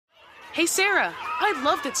Hey Sarah, I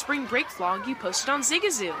love that spring break vlog you posted on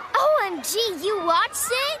Zigazoo. OMG, you watched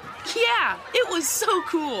it? Yeah, it was so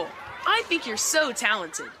cool. I think you're so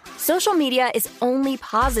talented. Social media is only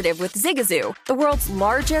positive with Zigazoo, the world's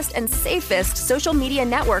largest and safest social media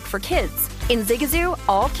network for kids. In Zigazoo,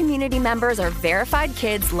 all community members are verified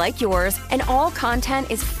kids like yours, and all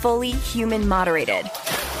content is fully human moderated.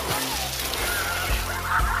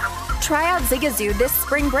 Try out Zigazoo this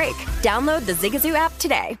spring break. Download the Zigazoo app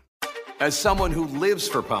today. As someone who lives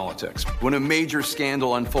for politics, when a major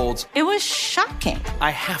scandal unfolds, it was shocking.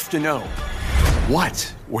 I have to know,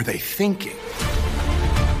 what were they thinking?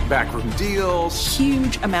 Backroom deals,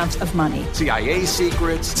 huge amounts of money, CIA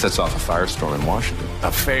secrets, sets off a firestorm in Washington,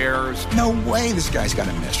 affairs. No way this guy's got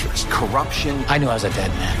a mistress. Corruption. I knew I was a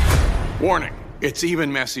dead man. Warning, it's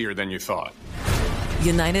even messier than you thought.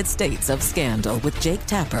 United States of Scandal with Jake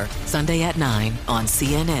Tapper, Sunday at 9 on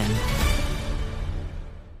CNN.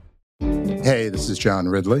 Hey, this is John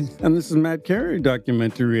Ridley. And this is Matt Carey,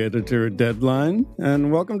 documentary editor at Deadline.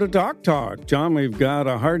 And welcome to Doc Talk. John, we've got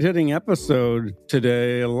a hard-hitting episode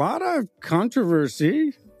today. A lot of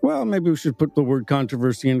controversy. Well, maybe we should put the word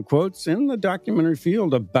controversy in quotes in the documentary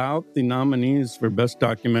field about the nominees for Best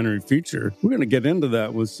Documentary Feature. We're going to get into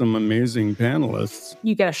that with some amazing panelists.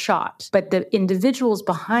 You get a shot, but the individuals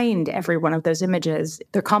behind every one of those images,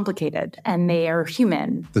 they're complicated and they are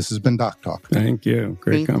human. This has been Doc Talk. Thank you.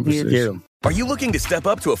 Great conversation. Thank you. Are you looking to step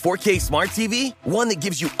up to a 4K smart TV? One that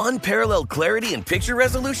gives you unparalleled clarity and picture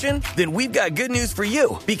resolution? Then we've got good news for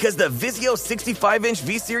you, because the Vizio 65-inch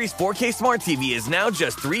V-Series 4K smart TV is now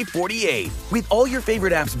just $348. With all your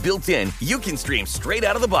favorite apps built in, you can stream straight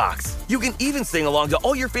out of the box. You can even sing along to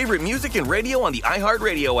all your favorite music and radio on the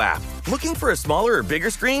iHeartRadio app. Looking for a smaller or bigger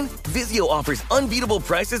screen? Vizio offers unbeatable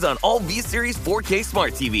prices on all V-Series 4K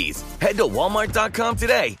smart TVs. Head to Walmart.com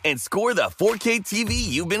today and score the 4K TV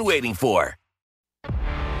you've been waiting for.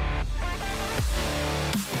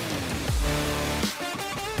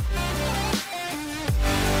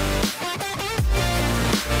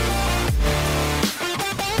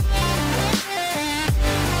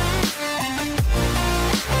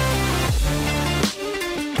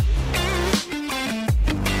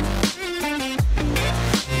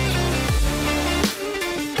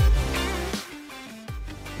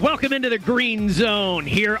 Welcome into the Green Zone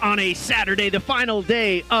here on a Saturday, the final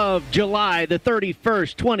day of July, the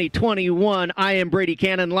 31st, 2021. I am Brady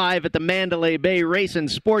Cannon, live at the Mandalay Bay Race and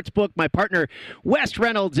Sportsbook. My partner, Wes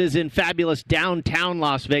Reynolds, is in fabulous downtown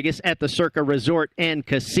Las Vegas at the Circa Resort and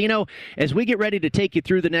Casino as we get ready to take you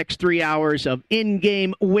through the next 3 hours of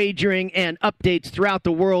in-game wagering and updates throughout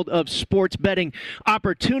the world of sports betting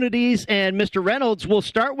opportunities. And Mr. Reynolds, we'll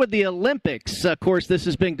start with the Olympics. Of course, this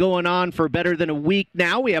has been going on for better than a week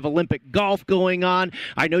now. We have Olympic golf going on.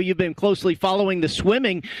 I know you've been closely following the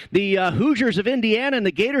swimming. The Hoosiers of Indiana and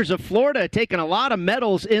the Gators of Florida have taken a lot of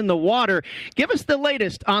medals in the water. Give us the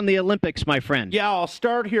latest on the Olympics, my friend. Yeah, I'll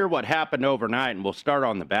start here what happened overnight, and we'll start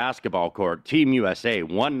on the basketball court. Team USA,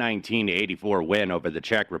 119-84 win over the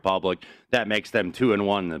Czech Republic. That makes them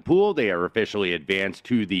 2-1 in the pool. They are officially advanced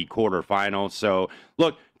to the quarterfinals. So,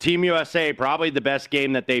 look, Team USA, probably the best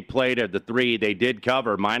game that they played of the three. They did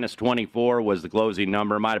cover. Minus 24 was the closing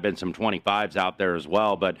number. Might have been some 25s out there as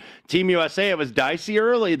well. But Team USA, it was dicey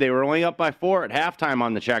early. They were only up by 4 at halftime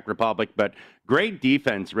on the Czech Republic. But great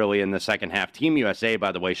defense, really, in the second half. Team USA,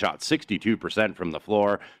 by the way, shot 62% from the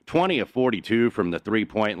floor, 20 of 42 from the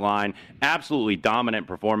three-point line. Absolutely dominant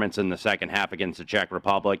performance in the second half against the Czech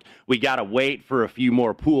Republic. We got to wait for a few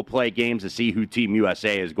more pool play games to see who Team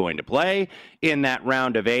USA is going to play in that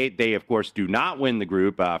round of 8. They, of course, do not win the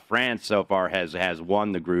group. France so far has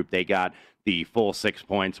won the group. They got the full 6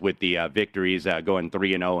 points with the victories, going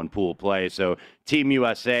 3-0 in pool play. So Team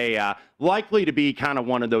USA likely to be kind of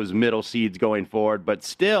one of those middle seeds going forward, but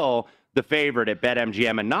still the favorite at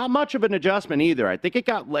BetMGM, and not much of an adjustment either. I think it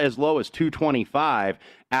got as low as 225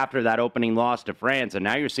 after that opening loss to France, and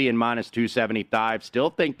now you're seeing minus 275. Still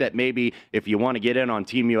think that maybe if you want to get in on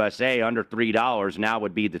Team USA under $3, now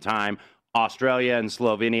would be the time. Australia and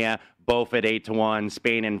Slovenia both at 8-1,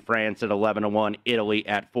 Spain and France at 11-1, Italy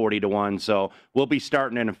at 40-1. So we'll be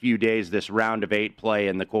starting in a few days this round of 8 play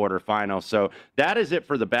in the quarterfinals. So that is it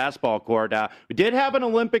for the basketball court. We did have an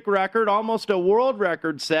Olympic record, almost a world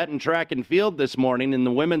record set in track and field this morning in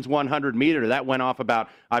the women's 100 meter. That went off about,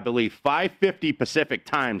 I believe, 5:50 Pacific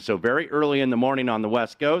time. So very early in the morning on the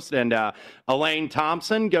West Coast. And Elaine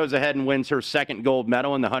Thompson goes ahead and wins her second gold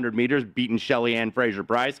medal in the 100 meters, beating Shelly Ann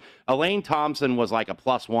Fraser-Price. Elaine Thompson was like a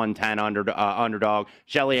plus 110 underdog.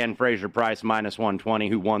 Shelly-Ann Fraser-Price -120,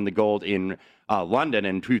 who won the gold in London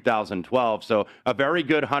in 2012. So a very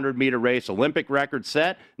good 100-meter race. Olympic record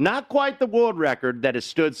set. Not quite the world record that has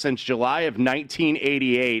stood since July of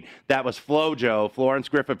 1988. That was FloJo, Florence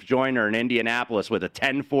Griffith Joyner in Indianapolis with a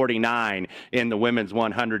 10:49 in the women's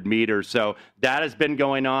 100 meters. So that has been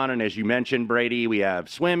going on. And as you mentioned, Brady, we have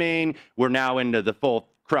swimming. We're now into the full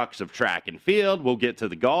crux of track and field. We'll get to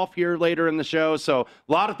the golf here later in the show. So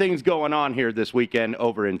a lot of things going on here this weekend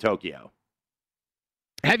over in Tokyo.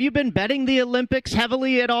 Have you been betting the Olympics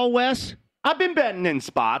heavily at all, Wes? I've been betting in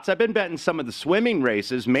spots. I've been betting some of the swimming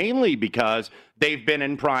races, mainly because they've been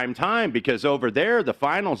in prime time, because over there, the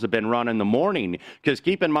finals have been run in the morning. Because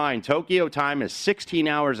keep in mind, Tokyo time is 16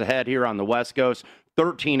 hours ahead here on the West Coast,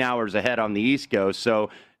 13 hours ahead on the East Coast.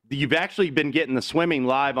 So you've actually been getting the swimming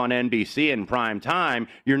live on NBC in prime time.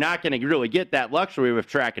 You're not going to really get that luxury with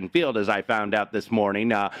track and field, as I found out this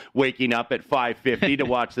morning, waking up at 5:50 to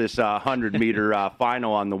watch this 100-meter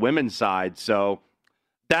final on the women's side. So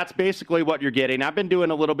that's basically what you're getting. I've been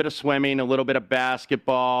doing a little bit of swimming, a little bit of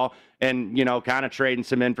basketball, and, kind of trading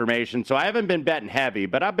some information. So I haven't been betting heavy,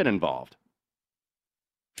 but I've been involved.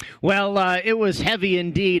 Well, it was heavy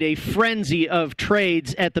indeed, a frenzy of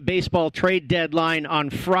trades at the baseball trade deadline on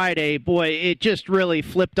Friday. Boy, it just really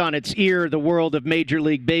flipped on its ear, the world of Major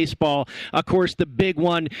League Baseball. Of course, the big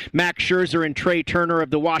one, Max Scherzer and Trey Turner of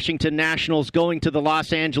the Washington Nationals going to the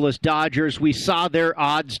Los Angeles Dodgers. We saw their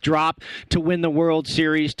odds drop to win the World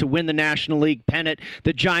Series, to win the National League pennant.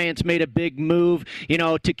 The Giants made a big move,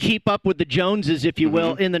 to keep up with the Joneses, if you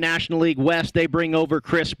will, in the National League West. They bring over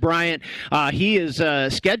Chris Bryant. He is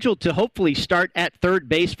scheduled to hopefully start at third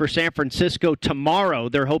base for San Francisco tomorrow.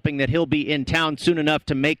 They're hoping that he'll be in town soon enough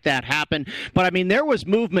to make that happen. But, I mean, there was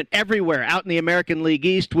movement everywhere out in the American League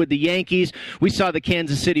East with the Yankees. We saw the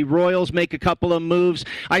Kansas City Royals make a couple of moves.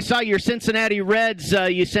 I saw your Cincinnati Reds.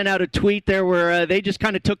 You sent out a tweet there where they just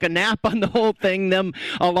kind of took a nap on the whole thing. Them,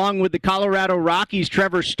 along with the Colorado Rockies,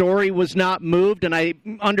 Trevor Story was not moved, and I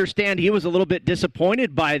understand he was a little bit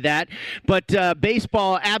disappointed by that. But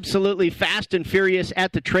baseball absolutely fast and furious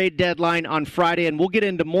at the trade deadline on Friday, and we'll get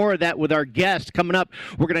into more of that with our guest. Coming up,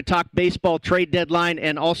 we're going to talk baseball trade deadline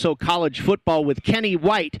and also college football with Kenny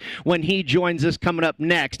White when he joins us coming up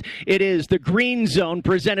next. It is the Green Zone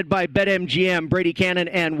presented by BetMGM. Brady Cannon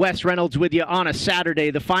and Wes Reynolds with you on a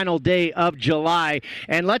Saturday, the final day of July.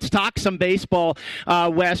 And let's talk some baseball,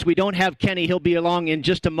 Wes. We don't have Kenny. He'll be along in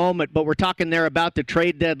just a moment, but we're talking there about the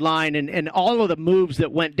trade deadline and all of the moves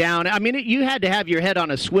that went down. I mean, you had to have your head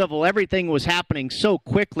on a swivel. Everything was happening so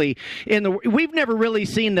quickly. We've never really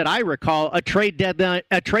seen, that I recall, a trade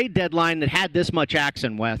deadline that had this much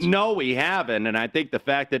action, Wes. No, we haven't, and I think the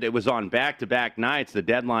fact that it was on back-to-back nights, the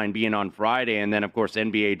deadline being on Friday, and then, of course,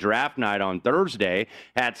 NBA draft night on Thursday,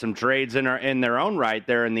 had some trades in their own right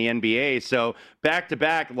there in the NBA. So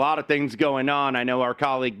back-to-back, a lot of things going on. I know our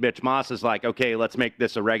colleague Mitch Moss is like, okay, let's make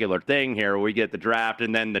this a regular thing here. We get the draft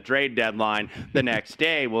and then the trade deadline the next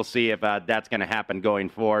day. We'll see if that's going to happen going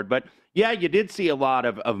forward. But yeah, you did see a lot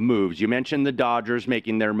of moves. You mentioned the Dodgers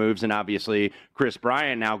making their moves, and obviously Chris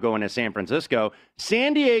Bryant now going to San Francisco.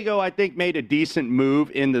 San Diego, I think, made a decent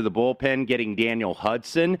move into the bullpen, getting Daniel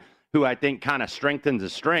Hudson, who I think kind of strengthens the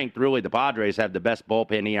strength. Really, the Padres have the best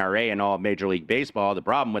bullpen ERA in all of Major League Baseball. The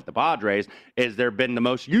problem with the Padres is they've been the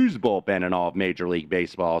most used bullpen in all of Major League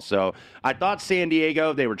Baseball. So I thought San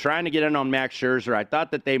Diego, they were trying to get in on Max Scherzer. I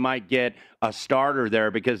thought that they might get a starter there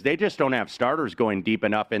because they just don't have starters going deep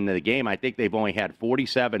enough into the game. I think they've only had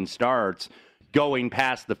 47 starts going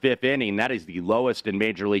past the fifth inning. That is the lowest in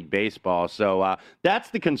Major League Baseball. So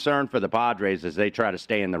that's the concern for the Padres as they try to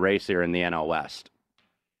stay in the race here in the NL West.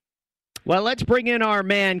 Well, let's bring in our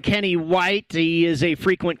man, Kenny White. He is a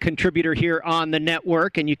frequent contributor here on the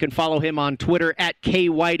network, and you can follow him on Twitter at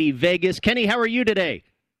KWhiteyVegas. Kenny, how are you today?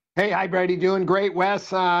 Hey, hi, Brady. Doing great,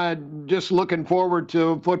 Wes. Just looking forward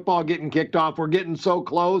to football getting kicked off. We're getting so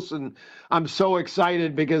close, and I'm so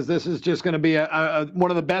excited because this is just going to be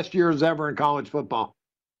one of the best years ever in college football.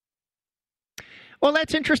 Well,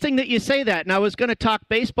 that's interesting that you say that, and I was going to talk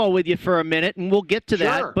baseball with you for a minute, and we'll get to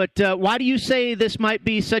that. But why do you say this might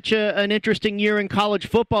be such an interesting year in college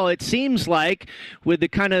football? It seems like, with the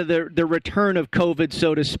kind of the return of COVID,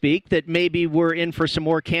 so to speak, that maybe we're in for some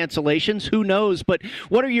more cancellations. Who knows? But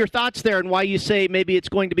what are your thoughts there, and why you say maybe it's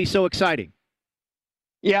going to be so exciting?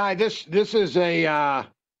 Yeah, this is the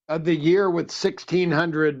year with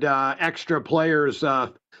 1,600 extra players.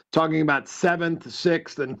 Talking about 7th,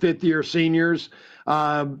 6th, and 5th-year seniors.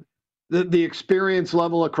 The experience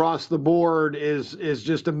level across the board is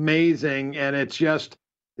just amazing, and it's just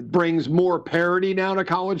brings more parity now to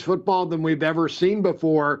college football than we've ever seen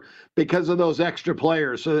before because of those extra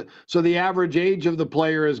players. So the average age of the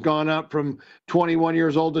player has gone up from 21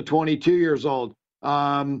 years old to 22 years old.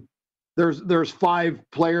 There's 5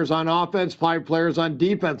 players on offense, 5 players on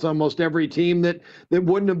defense, almost every team that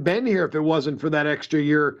wouldn't have been here if it wasn't for that extra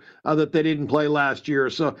year that they didn't play last year.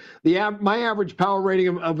 So my average power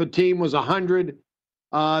rating of a team was 100.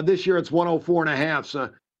 This year it's 104.5. So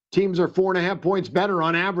teams are 4.5 points better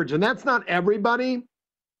on average. And that's not everybody.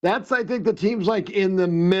 That's, I think, the teams like in the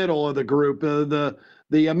middle of the group, the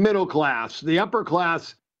middle class, the upper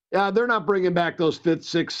class. They're not bringing back those 5th,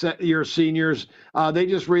 6th year seniors. They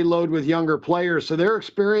just reload with younger players. So their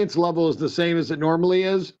experience level is the same as it normally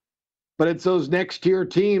is. But it's those next tier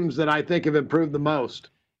teams that I think have improved the most.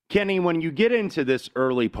 Kenny, when you get into this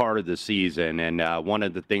early part of the season, and one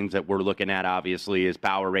of the things that we're looking at, obviously, is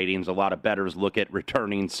power ratings. A lot of bettors look at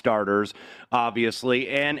returning starters, obviously.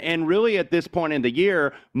 And really, at this point in the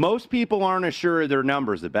year, most people aren't as sure of their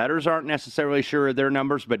numbers. The bettors aren't necessarily sure of their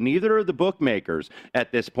numbers, but neither are the bookmakers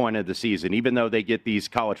at this point of the season, even though they get these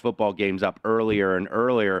college football games up earlier and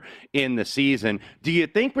earlier in the season. Do you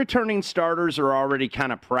think returning starters are already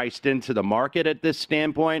kind of priced into the market at this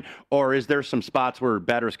standpoint, or is there some spots where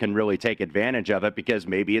bettors can really take advantage of it because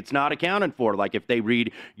maybe it's not accounted for? Like if they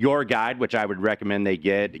read your guide, which I would recommend they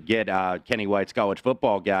get Kenny White's college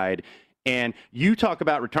football guide, and you talk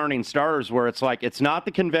about returning starters where it's like it's not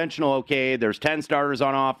the conventional, okay, there's 10 starters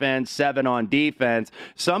on offense, 7 on defense.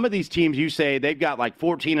 Some of these teams, you say they've got like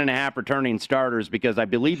 14.5 returning starters because I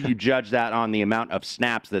believe you judge that on the amount of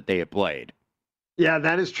snaps that they have played. Yeah,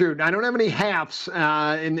 that is true. I don't have any halves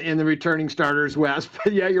in the returning starters, Wes.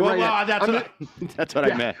 But yeah, you're right. Well, that's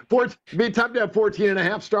what I meant. It'd be tough to have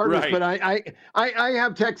 14.5 starters, right. But I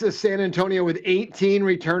have Texas San Antonio with 18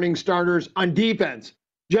 returning starters on defense.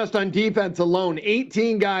 Just on defense alone,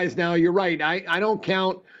 18 guys. Now, you're right. I don't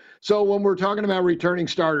count. So when we're talking about returning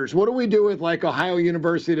starters, what do we do with like Ohio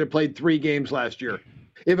University that played 3 games last year?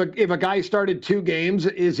 If a guy started 2 games,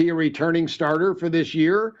 is he a returning starter for this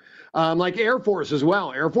year? Like Air Force as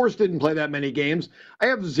well. Air Force didn't play that many games. I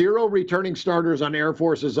have 0 returning starters on Air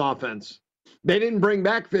Force's offense. They didn't bring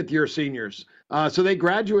back 5th-year seniors, so they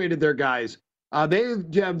graduated their guys. They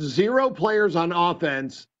have 0 players on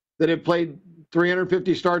offense that have played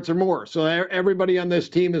 350 starts or more. So everybody on this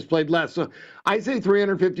team has played less. So I say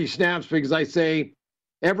 350 snaps because I say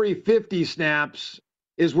every 50 snaps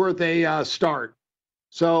is worth a start.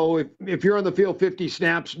 So if you're on the field 50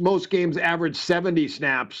 snaps, most games average 70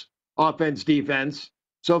 snaps. Offense, defense.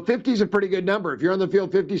 So 50 is a pretty good number. If you're on the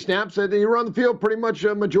field 50 snaps, then you're on the field pretty much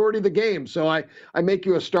a majority of the game. So I make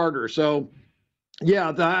you a starter. So,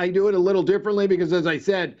 yeah, I do it a little differently because, as I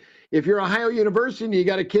said, if you're Ohio University and you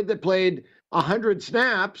got a kid that played 100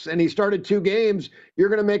 snaps and he started 2 games, you're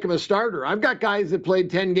going to make him a starter. I've got guys that played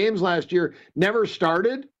 10 games last year, never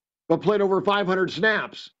started, but played over 500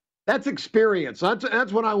 snaps. That's experience.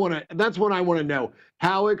 That's what I want to. That's what I want to know.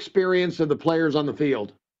 How experienced are the players on the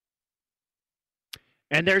field?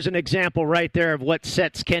 And there's an example right there of what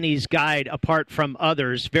sets Kenny's guide apart from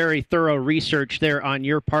others. Very thorough research there on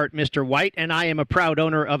your part, Mr. White, and I am a proud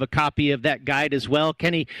owner of a copy of that guide as well.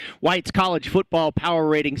 Kenny White's College Football Power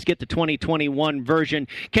Ratings, get the 2021 version.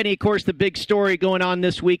 Kenny, of course, the big story going on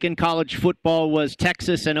this week in college football was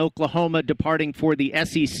Texas and Oklahoma departing for the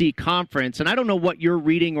SEC Conference. And I don't know what you're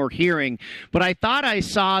reading or hearing, but I thought I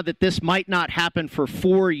saw that this might not happen for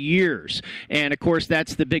 4 years. And, of course,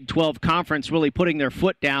 that's the Big 12 Conference really putting their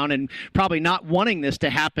foot down and probably not wanting this to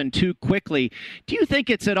happen too quickly. Do you think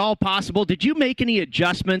it's at all possible? Did you make any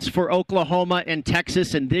adjustments for Oklahoma and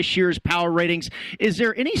Texas in this year's power ratings? Is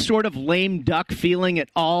there any sort of lame duck feeling at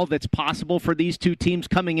all that's possible for these 2 teams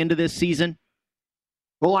coming into this season?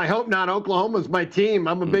 Well, I hope not. Oklahoma's my team.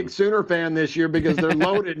 I'm a big Sooner fan this year because they're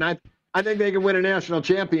loaded, and I think they can win a national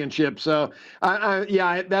championship. So,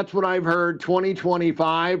 yeah, that's what I've heard.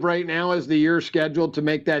 2025 right now is the year scheduled to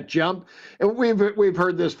make that jump. And we've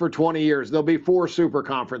heard this for 20 years. There'll be 4 super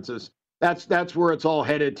conferences. That's where it's all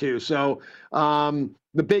headed to. So the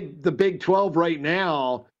Big 12 right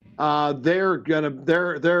now,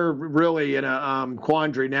 they're really in a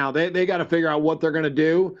quandary now. They got to figure out what they're going to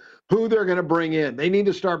do, who they're going to bring in. They need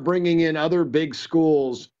to start bringing in other big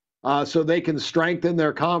schools so they can strengthen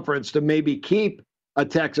their conference to maybe keep a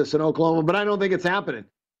Texas and Oklahoma. But I don't think it's happening.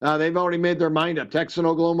 They've already made their mind up. Texas and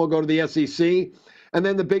Oklahoma will go to the SEC, and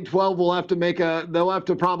then the Big 12 will have to they'll have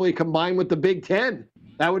to probably combine with the Big 10.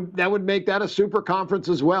 That would make that a super conference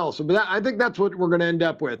as well. So I think that's what we're going to end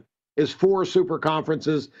up with is 4 super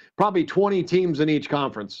conferences, probably 20 teams in each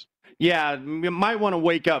conference. Yeah, you might want to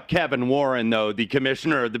wake up Kevin Warren, though, the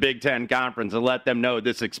commissioner of the Big Ten Conference, and let them know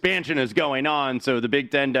this expansion is going on, so the Big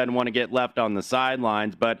Ten doesn't want to get left on the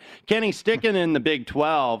sidelines. But, Kenny, sticking in the Big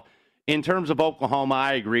 12, in terms of Oklahoma,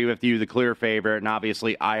 I agree with you, the clear favorite, and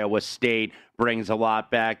obviously Iowa State brings a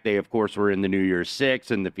lot back. They, of course, were in the New Year's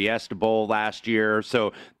Six and the Fiesta Bowl last year,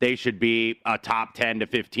 so they should be a top 10 to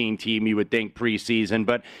 15 team, you would think, preseason.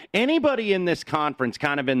 But anybody in this conference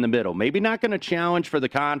kind of in the middle, maybe not going to challenge for the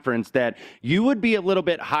conference, that you would be a little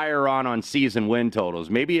bit higher on season win totals,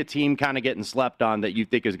 maybe a team kind of getting slept on that you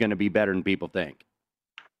think is going to be better than people think?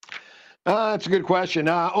 That's a good question.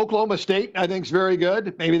 Oklahoma State, I think, is very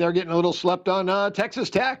good. Maybe they're getting a little slept on.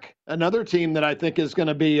 Texas Tech, another team that I think is going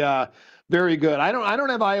to be very good. I don't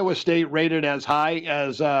have Iowa State rated as high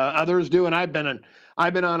as others do, and I've been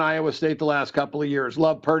on Iowa State the last couple of years.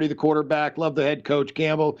 Love Purdy, the quarterback. Love the head coach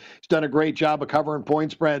Campbell. He's done a great job of covering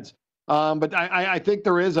point spreads. But I think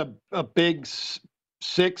there is a big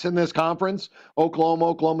six in this conference: Oklahoma,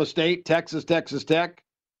 Oklahoma State, Texas, Texas Tech.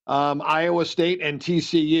 Iowa State and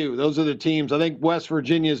TCU. Those are the teams. I think West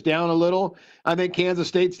Virginia's down a little. I think Kansas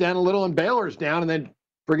State's down a little, and Baylor's down. And then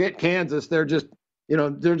forget Kansas. They're just,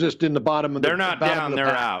 they're just in the bottom of the. They're not down. They're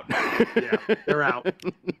out. Yeah, they're out.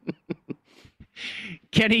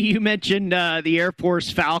 Kenny, you mentioned the Air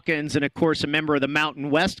Force Falcons and, of course, a member of the Mountain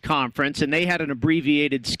West Conference, and they had an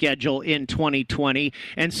abbreviated schedule in 2020,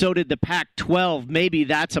 and so did the Pac-12. Maybe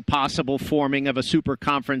that's a possible forming of a super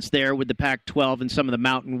conference there with the Pac-12 and some of the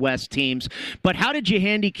Mountain West teams. But how did you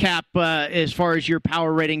handicap, as far as your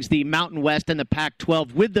power ratings, the Mountain West and the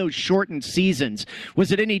Pac-12 with those shortened seasons?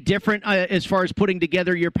 Was it any different as far as putting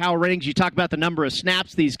together your power ratings? You talk about the number of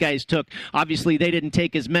snaps these guys took. Obviously, they didn't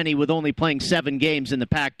take as many with only playing 7 games in the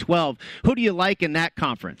Pac-12. Who do you like in that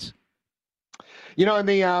conference? In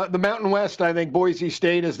the Mountain West, I think Boise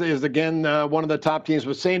State is again one of the top teams.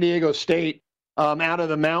 But San Diego State out of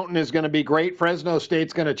the mountain is going to be great. Fresno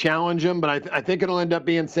State's going to challenge them, but I think it'll end up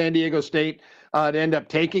being San Diego State to end up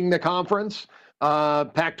taking the conference.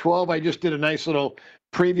 Pac-12, I just did a nice little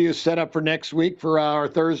preview set up for next week for our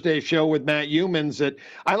Thursday show with Matt Humans. That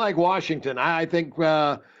I like Washington. I think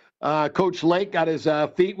Coach Lake got his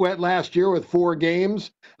feet wet last year with 4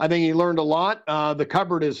 games. I think he learned a lot. The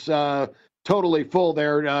cupboard is totally full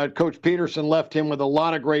there. Coach Peterson left him with a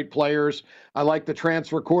lot of great players. I like the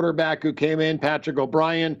transfer quarterback who came in, Patrick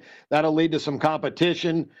O'Brien. That'll lead to some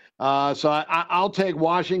competition. So I'll take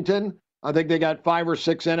Washington. I think they got 5 or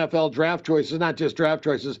 6 NFL draft choices, not just draft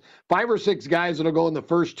choices, 5 or 6 guys that'll go in the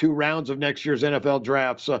first 2 rounds of next year's NFL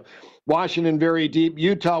draft. So Washington very deep.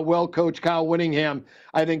 Utah, well-coached Kyle Whittingham,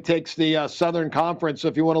 I think, takes the Southern Conference. So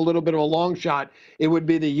if you want a little bit of a long shot, it would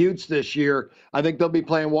be the Utes this year. I think they'll be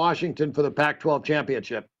playing Washington for the Pac-12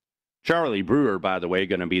 championship. Charlie Brewer, by the way,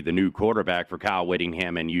 going to be the new quarterback for Kyle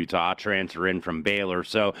Whittingham in Utah, transfer in from Baylor.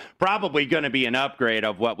 So probably going to be an upgrade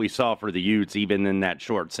of what we saw for the Utes, even in that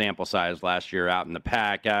short sample size last year out in the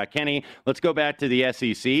Pac. Kenny, let's go back to the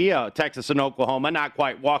SEC. Texas and Oklahoma, not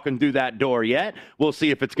quite walking through that door yet. We'll see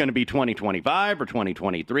if it's going to be 2025 or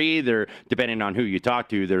 2023. They're, depending on who you talk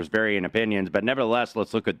to, there's varying opinions. But nevertheless,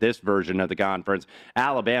 let's look at this version of the conference.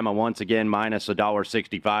 Alabama, once again, minus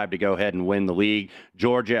 $1.65 to go ahead and win the league.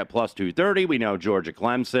 Georgia at plus 230. We know Georgia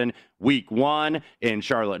Clemson week 1 in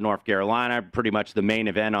Charlotte, North Carolina, pretty much the main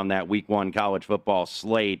event on that week 1 college football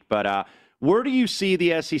slate. But where do you see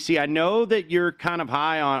the SEC? I know that you're kind of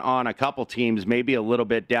high on a couple teams, maybe a little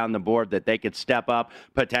bit down the board, that they could step up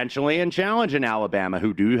potentially and challenge in Alabama,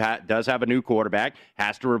 who does have a new quarterback,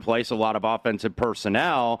 has to replace a lot of offensive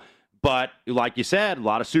personnel. But like you said, a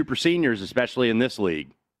lot of super seniors, especially in this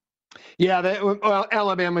league. Yeah,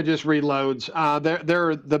 Alabama just reloads.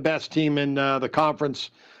 They're the best team in the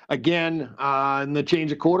conference again, and the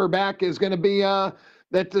change of quarterback is going to be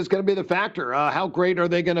the factor. How great are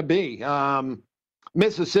they going to be?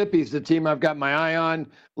 Mississippi's the team I've got my eye on.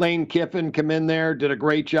 Lane Kiffin come in there, did a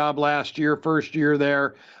great job last year, first year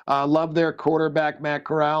there. Love their quarterback, Matt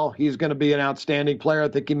Corral. He's going to be an outstanding player. I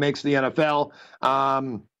think he makes the NFL.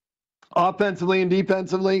 Offensively and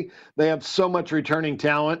defensively, they have so much returning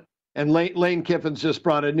talent. And Lane Kiffin's just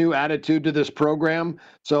brought a new attitude to this program.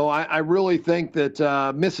 So I really think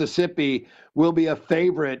that Mississippi will be a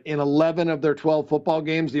favorite in 11 of their 12 football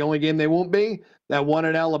games. The only game they won't be, that one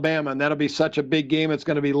at Alabama. And that'll be such a big game. It's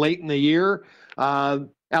going to be late in the year.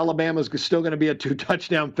 Alabama's still going to be a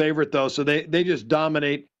 2-touchdown favorite, though. So they just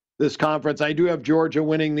dominate this conference. I do have Georgia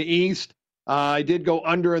winning the East. I did go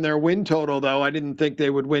under in their win total, though. I didn't think they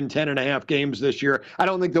would win 10.5 games this year. I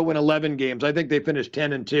don't think they'll win 11 games. I think they finished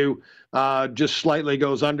 10-2, just slightly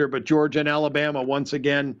goes under. But Georgia and Alabama, once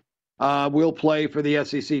again, will play for the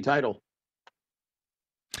SEC title.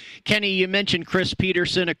 Kenny, you mentioned Chris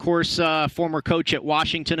Peterson, of course, former coach at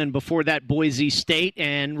Washington, and before that, Boise State.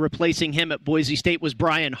 And replacing him at Boise State was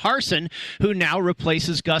Brian Harsin, who now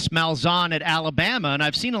replaces Gus Malzahn at Alabama. And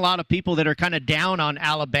I've seen a lot of people that are kind of down on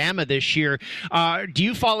Alabama this year. Do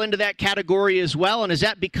you fall into that category as well? And is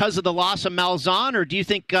that because of the loss of Malzahn, or do you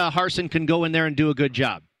think Harsin can go in there and do a good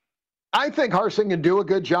job? I think Harsin can do a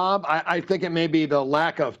good job. I think it may be the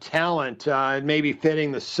lack of talent and maybe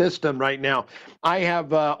fitting the system right now. I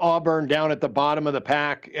have Auburn down at the bottom of the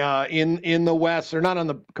pack in the West. They're not on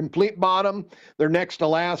the complete bottom. They're next to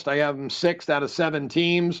last. I have them 6th out of 7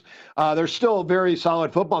 teams. They're still a very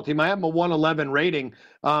solid football team. I have them a 111 rating.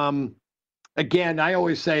 Again, I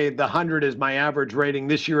always say the 100 is my average rating.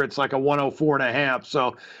 This year, it's like a 104.5.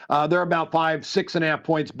 So they're about 6.5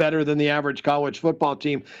 points better than the average college football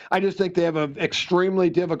team. I just think they have an extremely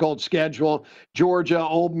difficult schedule. Georgia,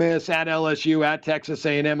 Ole Miss, at LSU, at Texas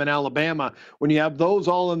A&M, and Alabama. When you have those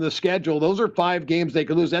all in the schedule, those are 5 games they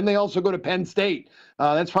could lose. And they also go to Penn State.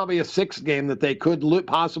 That's probably a 6th game that they could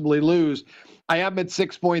possibly lose. I have him at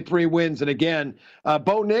 6.3 wins. And again,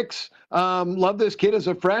 Bo Nix, love this kid as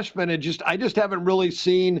a freshman. And I just haven't really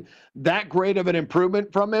seen that great of an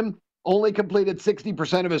improvement from him. Only completed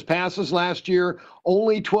 60% of his passes last year.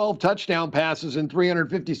 Only 12 touchdown passes in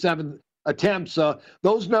 357 attempts.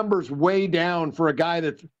 Those numbers way down for a guy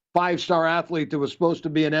that's 5-star athlete that was supposed to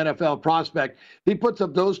be an NFL prospect. If he puts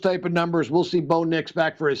up those type of numbers, we'll see Bo Nix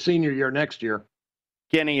back for his senior year next year.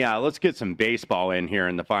 Kenny, let's get some baseball in here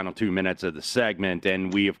in the final 2 minutes of the segment.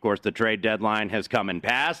 And we, of course, the trade deadline has come and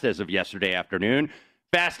passed as of yesterday afternoon.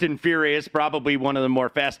 Fast and furious, probably one of the more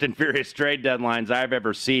fast and furious trade deadlines I've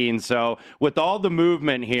ever seen. So with all the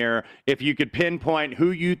movement here, if you could pinpoint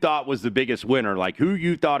who you thought was the biggest winner, like who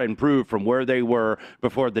you thought improved from where they were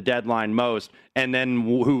before the deadline most, and then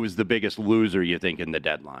who was the biggest loser, you think, in the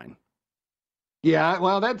deadline? Yeah,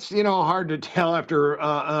 well, that's, hard to tell after,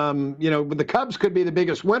 but the Cubs could be the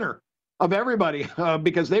biggest winner of everybody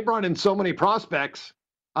because they brought in so many prospects.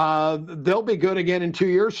 They'll be good again in 2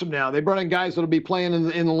 years from now. They brought in guys that'll be playing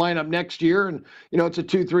in the lineup next year, and, it's a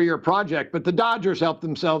 2-3 year project. But the Dodgers helped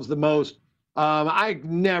themselves the most. I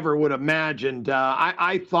never would have imagined.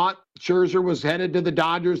 I thought Scherzer was headed to the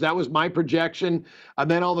Dodgers. That was my projection. And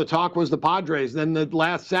then all the talk was the Padres. Then the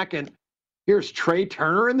last second, here's Trey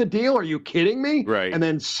Turner in the deal. Are you kidding me? Right. And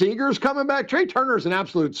then Seager's coming back. Trey Turner's an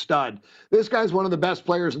absolute stud. This guy's one of the best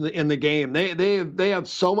players in the game. They have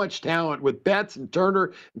so much talent with Betts and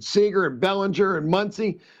Turner and Seager and Bellinger and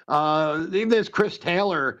Muncy. Even this Chris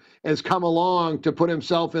Taylor has come along to put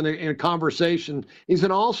himself in a conversation. He's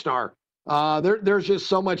an all-star. There's just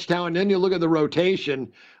so much talent. And then you look at the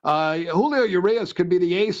rotation. Julio Urias could be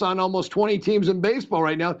the ace on almost 20 teams in baseball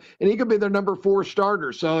right now, and he could be their number 4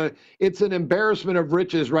 starter. So it's an embarrassment of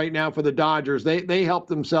riches right now for the Dodgers. They helped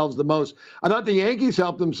themselves the most. I thought the Yankees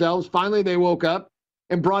helped themselves. Finally, they woke up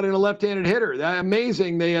and brought in a left-handed hitter. That's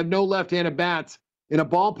amazing. They have no left-handed bats. In a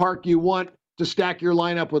ballpark, you want to stack your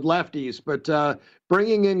lineup with lefties. But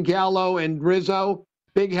bringing in Gallo and Rizzo,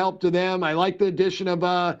 big help to them. I like the addition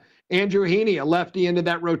of Andrew Heaney, a lefty, into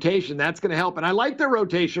that rotation. That's going to help. And I like their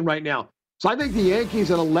rotation right now. So I think the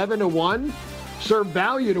Yankees at 11-1 serve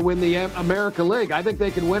value to win the American League. I think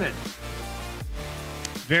they can win it.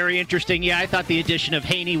 Very interesting. Yeah, I thought the addition of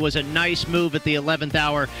Heaney was a nice move at the 11th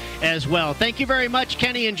hour as well. Thank you very much,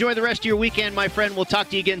 Kenny. Enjoy the rest of your weekend, my friend. We'll talk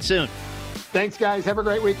to you again soon. Thanks, guys. Have a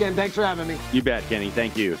great weekend. Thanks for having me. You bet, Kenny.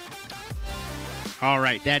 Thank you. All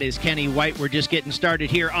right, that is Kenny White. We're just getting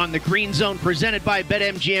started here on the Green Zone, presented by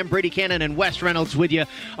BetMGM. Brady Cannon and Wes Reynolds with you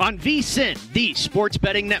on VSiN, the Sports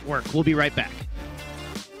Betting Network. We'll be right back.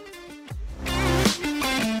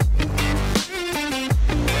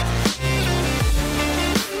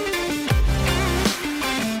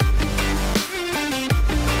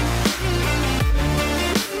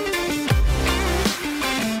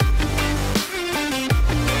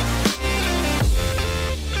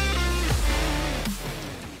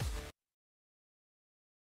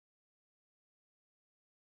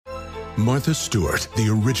 Martha Stewart, the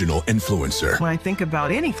original influencer. When I think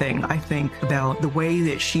about anything, I think about the way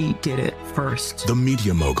that she did it first. The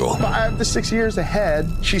media mogul. 5 to 6 years ahead,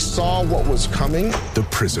 she saw what was coming. The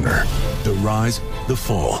prisoner. The rise, the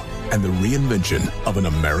fall, and the reinvention of an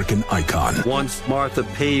American icon. Once Martha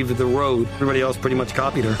paved the road, everybody else pretty much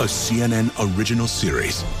copied her. A CNN original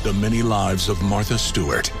series, The Many Lives of Martha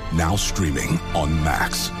Stewart, now streaming on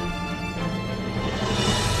Max.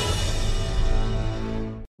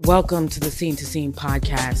 Welcome to the Scene to Scene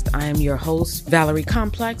podcast. I am your host, Valerie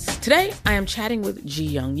Complex. Today, I am chatting with Ji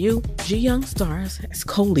Young Yoo. Ji Young stars as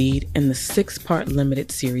co-lead in the 6-part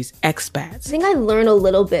limited series Expats. I think I learn a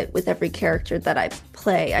little bit with every character that I've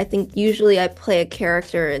play. I think usually I play a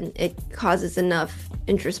character and it causes enough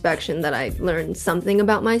introspection that I learn something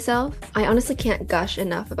about myself. I honestly can't gush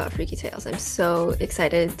enough about Freaky Tales. I'm so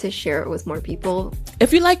excited to share it with more people.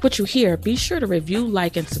 If you like what you hear, be sure to review,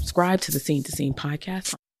 like, and subscribe to the Scene to Scene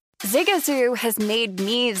podcast. Zigazoo has made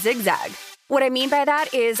me zigzag. What I mean by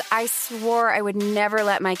that is I swore I would never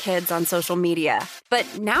let my kids on social media, but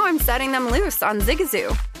now I'm setting them loose on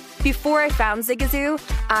Zigazoo. Before I found Zigazoo,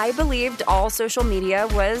 I believed all social media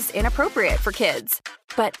was inappropriate for kids.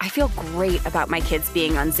 But I feel great about my kids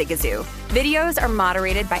being on Zigazoo. Videos are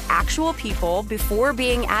moderated by actual people before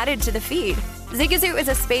being added to the feed. Zigazoo is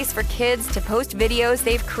a space for kids to post videos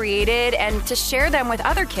they've created and to share them with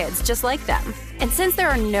other kids just like them. And since there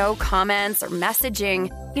are no comments or messaging,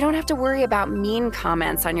 you don't have to worry about mean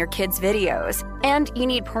comments on your kids' videos. And you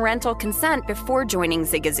need parental consent before joining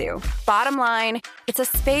Zigazoo. Bottom line, it's a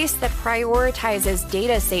space that prioritizes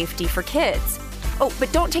data safety for kids. Oh,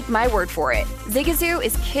 but don't take my word for it. Zigazoo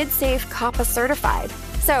is KidSafe COPPA certified.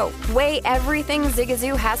 So weigh everything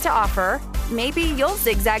Zigazoo has to offer. Maybe you'll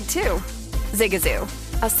zigzag too. Zigazoo,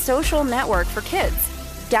 a social network for kids.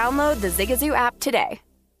 Download the Zigazoo app today.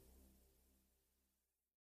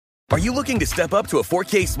 Are you looking to step up to a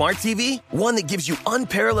 4K smart TV? One that gives you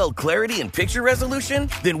unparalleled clarity and picture resolution?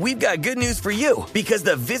 Then we've got good news for you, because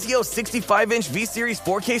the Vizio 65-inch V-Series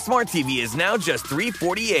 4K smart TV is now just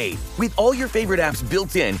 $348. With all your favorite apps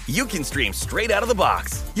built in, you can stream straight out of the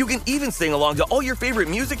box. You can even sing along to all your favorite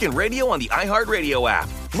music and radio on the iHeartRadio app.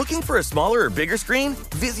 Looking for a smaller or bigger screen?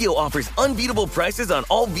 Vizio offers unbeatable prices on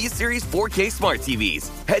all V-Series 4K smart TVs.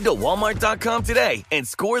 Head to Walmart.com today and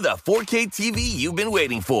score the 4K TV you've been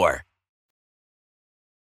waiting for.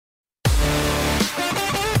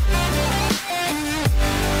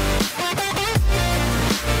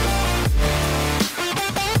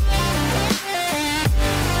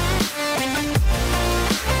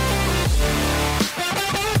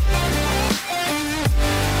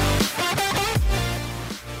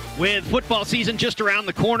 With football season just around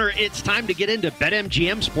the corner, it's time to get into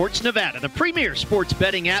BetMGM Sports Nevada, the premier sports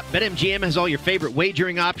betting app. BetMGM has all your favorite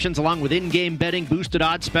wagering options, along with in-game betting, boosted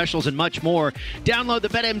odds specials, and much more. Download the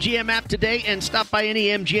BetMGM app today and stop by any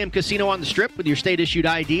MGM casino on the Strip with your state-issued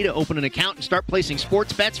ID to open an account and start placing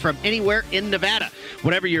sports bets from anywhere in Nevada.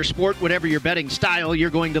 Whatever your sport, whatever your betting style,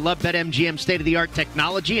 you're going to love BetMGM's state-of-the-art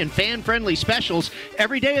technology and fan-friendly specials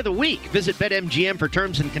every day of the week. Visit BetMGM for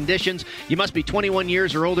terms and conditions. You must be 21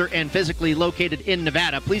 years or older and physically located in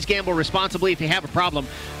Nevada. Please gamble responsibly. If you have a problem,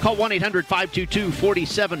 call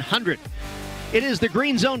 1-800-522-4700. It is the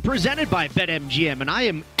Green Zone presented by BetMGM, and I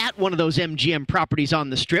am at one of those MGM properties on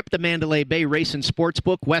the Strip, the Mandalay Bay Race and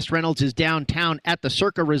Sportsbook. Wes Reynolds is downtown at the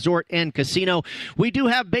Circa Resort and Casino. We do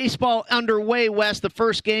have baseball underway, Wes. The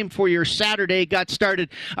first game for your Saturday got started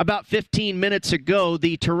about 15 minutes ago.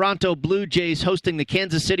 The Toronto Blue Jays hosting the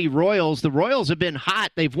Kansas City Royals. The Royals have been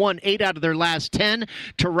hot. They've won 8 out of their last 10.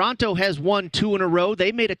 Toronto has won 2 in a row.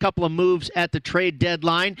 They made a couple of moves at the trade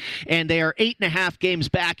deadline, and they are 8.5 games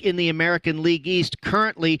back in the American League East,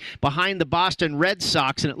 currently behind the Boston Red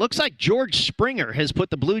Sox. And it looks like George Springer has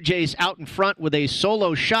put the Blue Jays out in front with a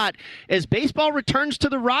solo shot as baseball returns to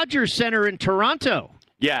the Rogers Center in Toronto.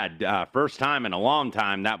 Yeah, first time in a long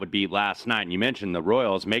time. That would be last night. And you mentioned the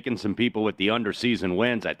Royals making some people with the underseason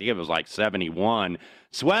wins. I think it was like 71.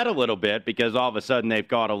 Sweat a little bit because all of a sudden they've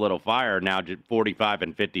caught a little fire now, 45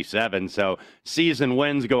 and 57. So season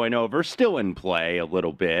wins going over, still in play a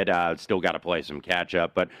little bit. Still got to play some catch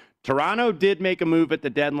up. But Toronto did make a move at the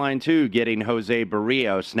deadline, too, getting Jose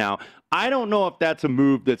Barrios. Now, I don't know if that's a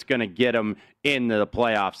move that's going to get them into the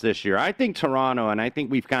playoffs this year. I think Toronto, and I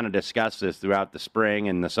think we've kind of discussed this throughout the spring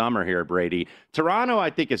and the summer here, Brady, Toronto,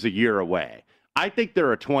 I think, is a year away. I think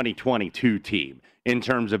they're a 2022 team in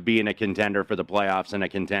terms of being a contender for the playoffs and a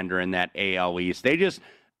contender in that AL East.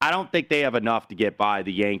 I don't think they have enough to get by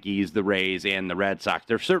the Yankees, the Rays, and the Red Sox.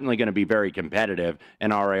 They're certainly going to be very competitive,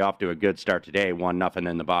 and already off to a good start today, 1-0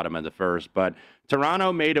 in the bottom of the first. But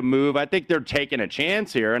Toronto made a move. I think they're taking a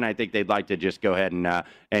chance here, and I think they'd like to just go ahead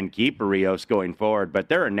and keep Barrios going forward. But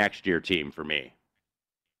they're a next-year team for me.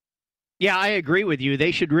 Yeah, I agree with you.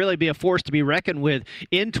 They should really be a force to be reckoned with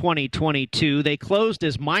in 2022. They closed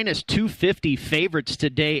as minus 250 favorites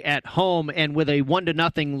today at home, and with a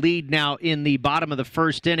 1-0 lead now in the bottom of the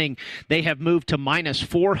first inning, they have moved to minus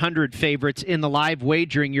 400 favorites in the live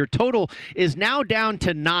wagering. Your total is now down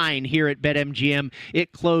to 9 here at BetMGM.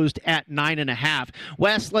 It closed at 9.5.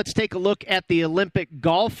 Wes, let's take a look at the Olympic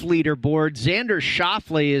golf leaderboard. Xander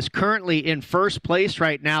Schauffele is currently in first place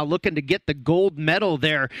right now, looking to get the gold medal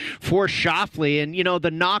there for Schauffele. And,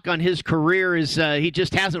 the knock on his career is he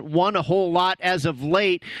just hasn't won a whole lot as of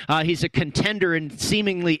late. He's a contender in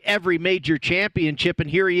seemingly every major championship, and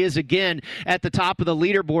here he is again at the top of the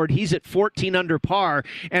leaderboard. He's at 14 under par,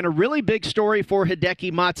 and a really big story for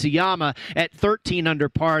Hideki Matsuyama at 13 under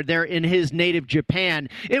par there in his native Japan.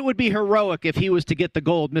 It would be heroic if he was to get the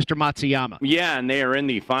gold, Mr. Matsuyama. Yeah, and they are in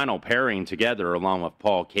the final pairing together along with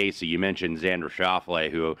Paul Casey. You mentioned Xander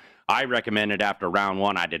Schauffele, who I recommended after round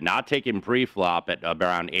one. I did not take him pre-flop at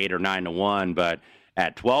around 8 or 9 to 1, but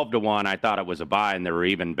at 12 to 1, I thought it was a buy, and there were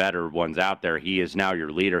even better ones out there. He is now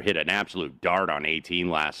your leader. Hit an absolute dart on 18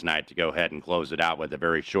 last night to go ahead and close it out with a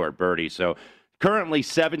very short birdie. So currently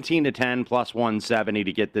 17 to 10 plus 170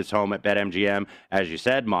 to get this home at BetMGM. As you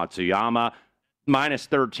said, Matsuyama minus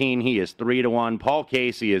 13, he is 3 to 1. Paul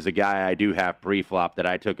Casey is a guy I do have pre-flop that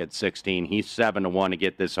I took at 16. He's 7 to 1 to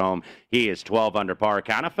get this home. He is 12 under par.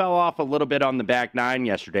 Kind of fell off a little bit on the back nine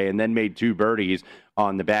yesterday and then made 2 birdies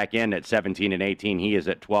on the back end at 17 and 18. He is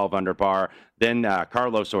at 12 under par. Then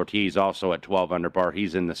Carlos Ortiz also at 12 under par.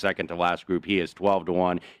 He's in the second to last group. He is 12 to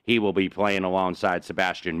 1. He will be playing alongside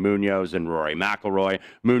Sebastian Munoz and Rory McIlroy.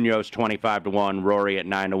 Munoz 25 to 1. Rory at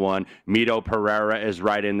 9 to 1. Mito Pereira is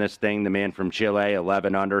right in this thing. The man from Chile,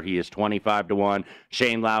 11 under. He is 25 to 1.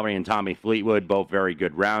 Shane Lowry and Tommy Fleetwood, both very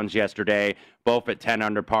good rounds yesterday. Both at 10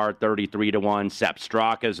 under par, 33 to 1. Sepp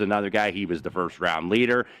Straka is another guy. He was the first round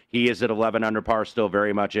leader. He is at 11 under par, still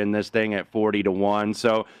very much in this thing at 40 to 1.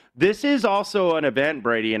 So this is also an event,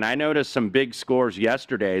 Brady, and I noticed some big scores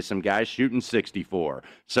yesterday. Some guys shooting 64,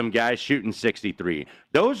 some guys shooting 63.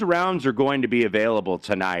 Those rounds are going to be available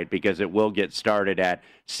tonight because it will get started at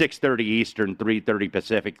 6:30 Eastern, 3:30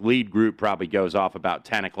 Pacific. Lead group probably goes off about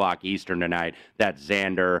 10 o'clock Eastern tonight. That's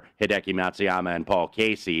Xander, Hideki Matsuyama, and Paul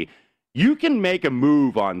Casey. You can make a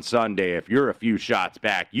move on Sunday if you're a few shots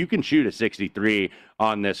back. You can shoot a 63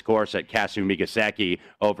 on this course at Kasumigaseki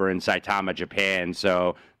over in Saitama, Japan.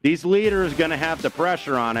 So these leaders are going to have the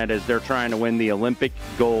pressure on it as they're trying to win the Olympic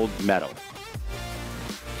gold medal.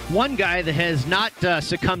 One guy that has not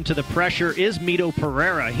succumbed to the pressure is Mito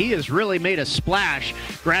Pereira. He has really made a splash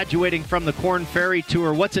graduating from the Korn Ferry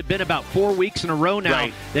Tour. What's it been, about 4 weeks in a row now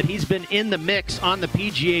that he's been in the mix on the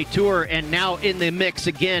PGA Tour, and now in the mix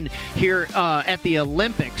again here at the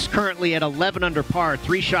Olympics, currently at 11 under par,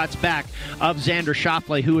 3 shots back of Xander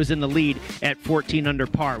Schauffele, who is in the lead at 14 under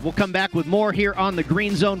par. We'll come back with more here on the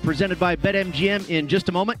Green Zone presented by BetMGM in just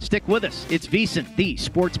a moment. Stick with us. It's VSiN, the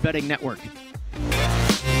Sports Betting Network.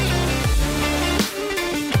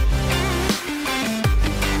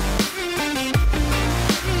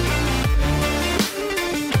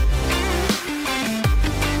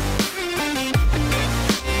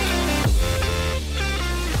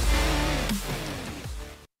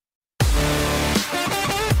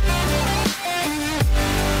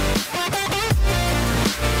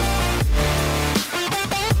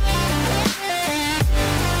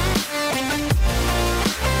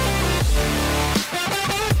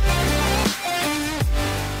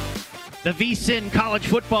 The VSiN College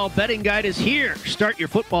Football Betting Guide is here. Start your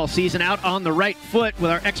football season out on the right foot with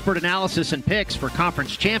our expert analysis and picks for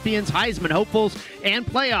conference champions, Heisman hopefuls, and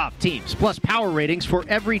playoff teams, plus power ratings for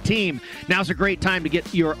every team. Now's a great time to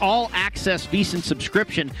get your all-access VSiN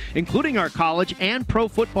subscription, including our college and pro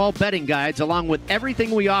football betting guides, along with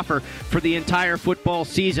everything we offer for the entire football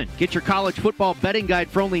season. Get your college football betting guide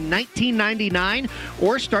for only $19.99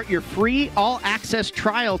 or start your free all-access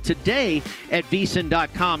trial today at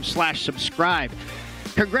vsin.com/subscribe.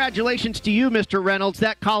 Congratulations to you, Mr. Reynolds.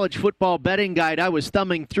 That college football betting guide, I was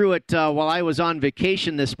thumbing through it while I was on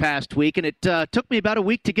vacation this past week, and it took me about a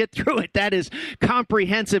week to get through it. That is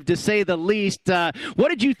comprehensive, to say the least. What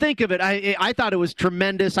did you think of it? I thought it was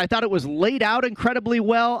tremendous. I thought it was laid out incredibly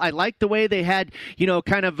well. I liked the way they had,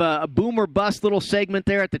 kind of a boom or bust little segment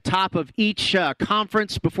there at the top of each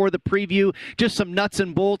conference before the preview. Just some nuts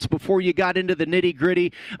and bolts before you got into the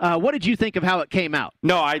nitty-gritty. What did you think of how it came out?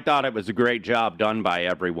 No, I thought it was a great job done by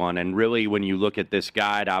everyone. And really, when you look at this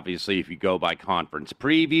guide, obviously, if you go by conference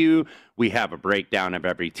preview, we have a breakdown of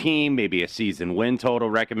every team, maybe a season win total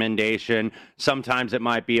recommendation. Sometimes it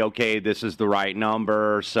might be, okay, this is the right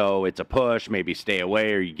number, so it's a push, maybe stay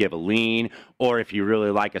away, or you give a lean. Or if you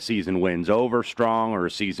really like a season wins over strong or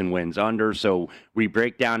a season wins under. So we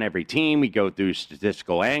break down every team. We go through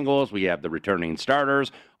statistical angles. We have the returning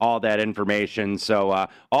starters, all that information. So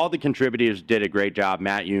all the contributors did a great job.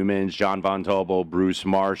 Matt Humans, John Von Tobel, Bruce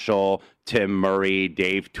Marshall, Tim Murray,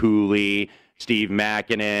 Dave Tooley, Steve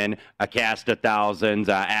Makinen, a cast of thousands.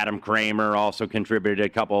 Adam Kramer also contributed a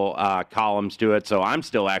couple columns to it. So I'm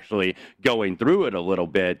still actually going through it a little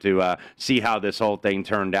bit to see how this whole thing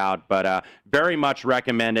turned out. But very much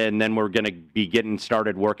recommended. And then we're going to be getting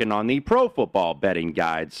started working on the pro football betting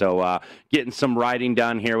guide. So getting some writing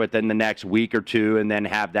done here within the next week or two, and then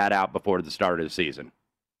have that out before the start of the season.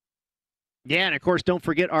 Yeah, and of course, don't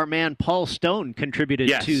forget our man Paul Stone contributed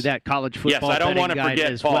to that college football. Yes, I don't want to guide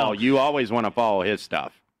forget as Paul. well. You always want to follow his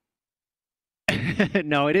stuff.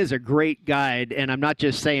 No, it is a great guide, and I'm not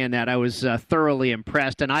just saying that. I was thoroughly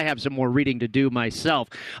impressed, and I have some more reading to do myself.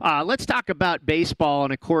 Let's talk about baseball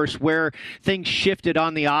and, of course, where things shifted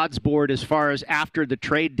on the odds board as far as after the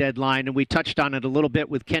trade deadline, and we touched on it a little bit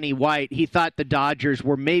with Kenny White. He thought the Dodgers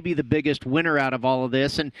were maybe the biggest winner out of all of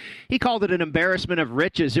this, and he called it an embarrassment of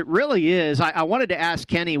riches. It really is. I wanted to ask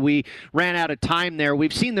Kenny, we ran out of time there.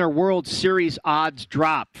 We've seen their World Series odds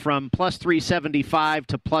drop from plus 375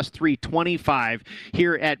 to plus 325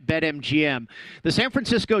 here at BetMGM. The San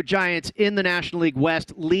Francisco Giants in the National League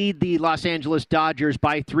West lead the Los Angeles Dodgers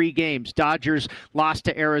by 3 games. Dodgers lost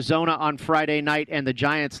to Arizona on Friday night, and the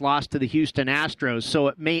Giants lost to the Houston Astros.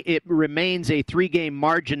 So it remains a 3-game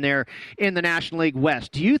margin there in the National League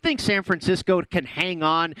West. Do you think San Francisco can hang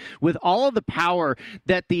on with all of the power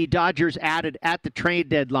that the Dodgers added at the trade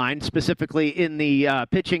deadline, specifically in the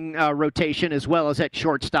pitching rotation as well as at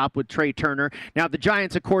shortstop with Trey Turner? Now, the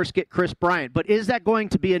Giants, of course, get Chris Bryant, but is that going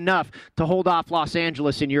to be enough to hold off Los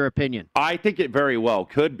Angeles, in your opinion? I think it very well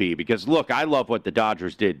could be, because, look, I love what the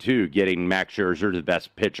Dodgers did, too, getting Max Scherzer, the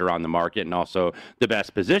best pitcher on the market, and also the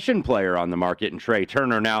best position player on the market, and Trey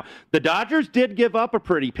Turner. Now, the Dodgers did give up a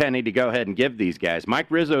pretty penny to go ahead and give these guys. Mike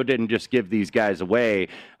Rizzo didn't just give these guys away.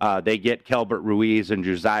 They get Kelbert Ruiz and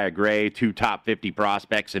Josiah Gray, 2 top 50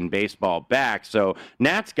 prospects in baseball back. So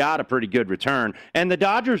Nat's got a pretty good return. And the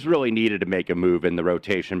Dodgers really needed to make a move in the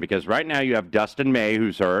rotation, because right now you have Dustin May,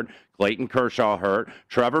 who's hurt, Clayton Kershaw hurt,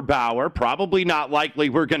 Trevor Bauer, probably not likely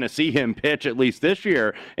we're going to see him pitch at least this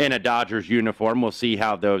year in a Dodgers uniform. We'll see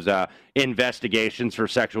how those investigations for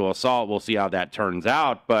sexual assault, we'll see how that turns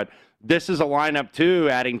out. But this is a lineup, too,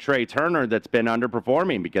 adding Trey Turner, that's been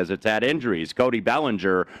underperforming because it's had injuries. Cody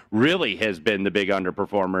Bellinger really has been the big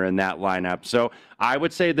underperformer in that lineup. So I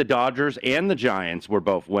would say the Dodgers and the Giants were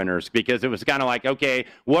both winners, because it was kind of like, okay,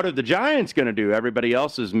 what are the Giants going to do? Everybody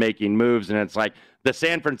else is making moves, and it's like the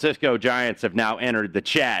San Francisco Giants have now entered the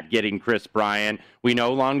chat, getting Chris Bryant. We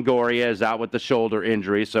know Longoria is out with the shoulder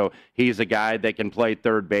injury, so he's a guy that can play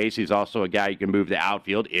third base. He's also a guy you can move to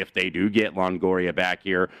outfield if they do get Longoria back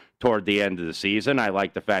here toward the end of the season. I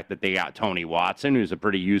like the fact that they got Tony Watson, who's a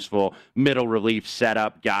pretty useful middle relief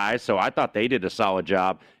setup guy, so I thought they did a solid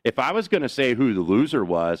job. If I was going to say who the loser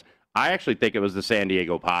was, I actually think it was the San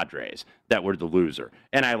Diego Padres that were the loser.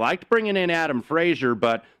 And I liked bringing in Adam Frazier,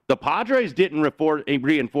 but the Padres didn't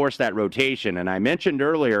reinforce that rotation. And I mentioned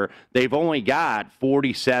earlier, they've only got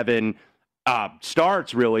 47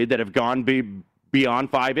 starts, really, that have gone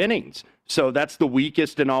beyond 5 innings. So that's the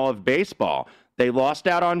weakest in all of baseball. They lost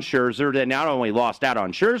out on Scherzer. They not only lost out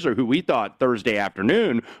on Scherzer, who we thought Thursday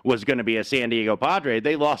afternoon was going to be a San Diego Padre,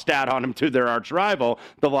 they lost out on him to their arch rival,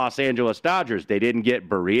 the Los Angeles Dodgers. They didn't get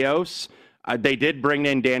Barrios. They did bring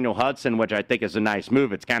in Daniel Hudson, which I think is a nice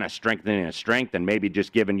move. It's kind of strengthening a strength and maybe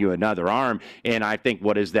just giving you another arm. And I think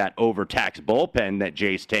what is that overtaxed bullpen that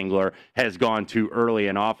Jace Tingler has gone to early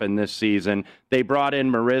and often this season. They brought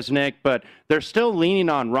in Marisnick, but they're still leaning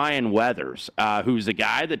on Ryan Weathers, who's a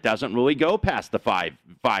guy that doesn't really go past the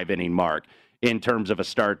five-inning mark in terms of a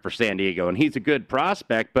start for San Diego. And he's a good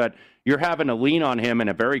prospect, but you're having to lean on him in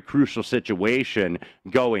a very crucial situation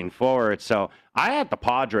going forward. So I thought the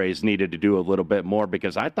Padres needed to do a little bit more,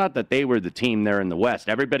 because I thought that they were the team there in the West.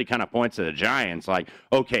 Everybody kind of points to the Giants like,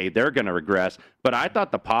 okay, they're going to regress. But I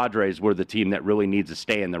thought the Padres were the team that really needs to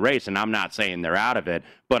stay in the race. And I'm not saying they're out of it,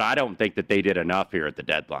 but I don't think that they did enough here at the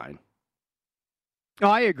deadline. Oh,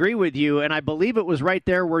 I agree with you, and I believe it was right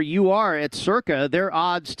there where you are at Circa. Their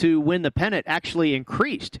odds to win the pennant actually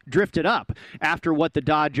increased, drifted up after what the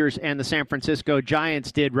Dodgers and the San Francisco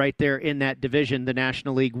Giants did right there in that division, the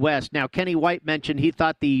National League West. Now, Kenny White mentioned he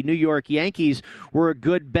thought the New York Yankees were a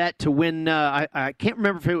good bet to win. I can't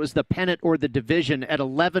remember if it was the pennant or the division at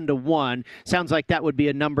 11-1. Sounds like that would be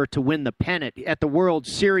a number to win the pennant. At the World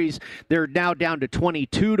Series, they're now down to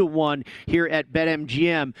 22-1 here at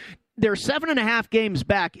BetMGM. They're 7.5 games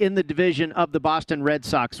back in the division of the Boston Red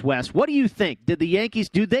Sox, Wes. What do you think? Did the Yankees,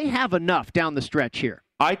 do they have enough down the stretch here?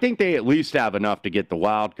 I think they at least have enough to get the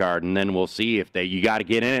wild card, and then we'll see if you got to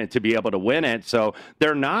get in it to be able to win it. So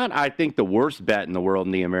they're not, I think, the worst bet in the world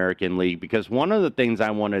in the American League, because one of the things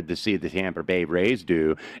I wanted to see the Tampa Bay Rays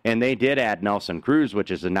do, and they did add Nelson Cruz,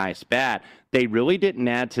 which is a nice bat, they really didn't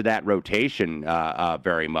add to that rotation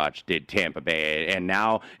very much, did Tampa Bay. And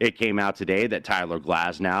now it came out today that Tyler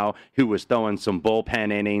Glasnow, who was throwing some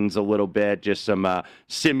bullpen innings a little bit, just some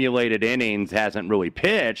simulated innings, hasn't really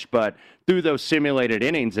pitched, but through those simulated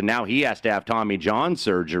innings, and now he has to have Tommy John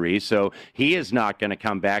surgery, so he is not going to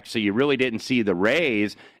come back. So you really didn't see the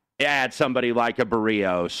Rays add somebody like a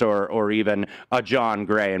Barrios or even a John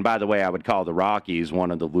Gray. And by the way, I would call the Rockies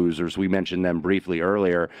one of the losers. We mentioned them briefly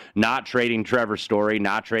earlier. Not trading Trevor Story,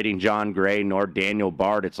 not trading John Gray, nor Daniel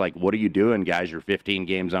Bard. It's like, what are you doing, guys? You're 15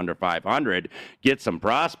 games under 500. Get some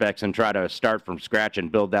prospects and try to start from scratch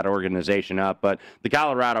and build that organization up. But the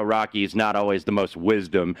Colorado Rockies, not always the most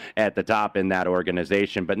wisdom at the top in that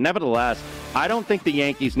organization. But nevertheless, I don't think the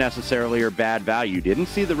Yankees necessarily are bad value. Didn't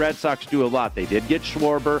see the Red Sox do a lot. They did get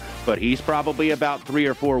Schwarber, but he's probably about 3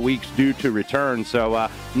 or 4 weeks due to return. So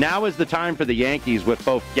now is the time for the Yankees with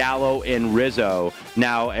both Gallo and Rizzo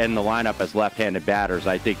now in the lineup as left-handed batters.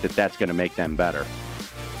 I think that's going to make them better.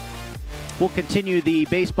 We'll continue the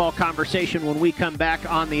baseball conversation when we come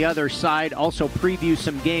back on the other side. Also preview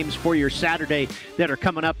some games for your Saturday that are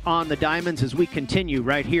coming up on the Diamonds as we continue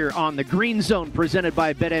right here on the Green Zone presented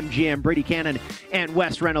by BetMGM. Brady Cannon and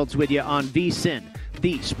Wes Reynolds with you on VSiN,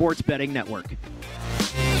 the Sports Betting Network.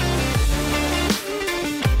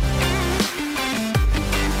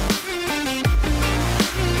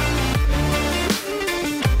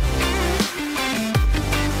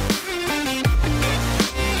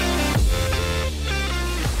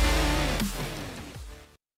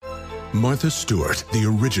 Martha Stewart, the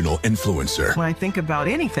original influencer. When I think about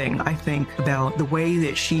anything, I think about the way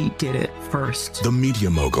that she did it first. The media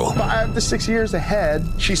mogul. 5 to 6 years ahead,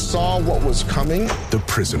 she saw what was coming. The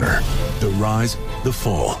prisoner. The rise, the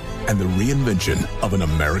fall, and the reinvention of an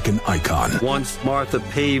American icon. Once Martha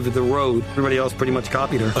paved the road, everybody else pretty much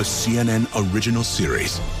copied her. A CNN original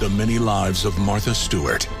series, The Many Lives of Martha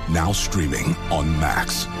Stewart, now streaming on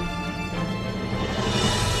Max.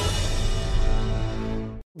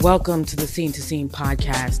 Welcome to the Scene to Scene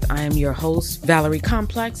podcast. I am your host, Valerie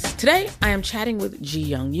Complex. Today, I am chatting with Ji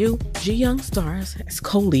Young Yu. Ji Young stars as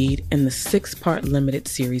co-lead in the 6-part limited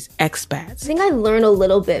series Expats. I think I learn a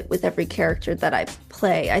little bit with every character that I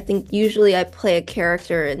play. I think usually I play a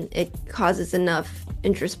character and it causes enough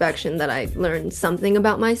introspection that I learn something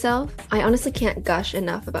about myself. I honestly can't gush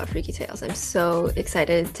enough about Freaky Tales. I'm so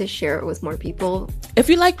excited to share it with more people. If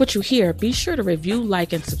you like what you hear, be sure to review,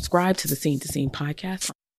 like, and subscribe to the Scene to Scene podcast.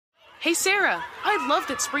 Hey, Sarah, I love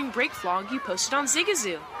that spring break vlog you posted on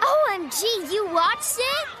Zigazoo. OMG, you watched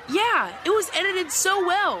it? Yeah, it was edited so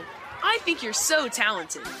well. I think you're so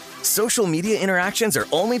talented. Social media interactions are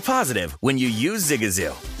only positive when you use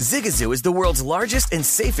Zigazoo. Zigazoo is the world's largest and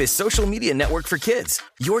safest social media network for kids.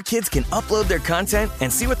 Your kids can upload their content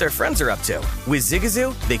and see what their friends are up to. With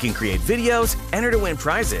Zigazoo, they can create videos, enter to win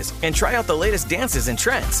prizes, and try out the latest dances and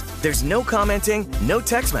trends. There's no commenting, no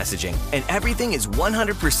text messaging, and everything is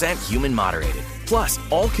 100% human moderated. Plus,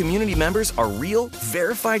 all community members are real,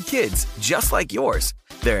 verified kids just like yours.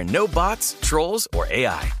 There are no bots, trolls, or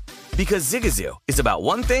AI. Because Zigazoo is about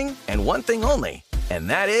one thing and one thing only, and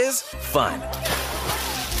that is fun.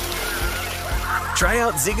 Try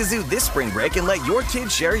out Zigazoo this spring break and let your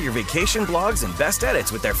kids share your vacation blogs and best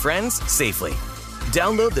edits with their friends safely.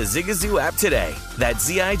 Download the Zigazoo app today. That's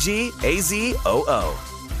Zigazoo.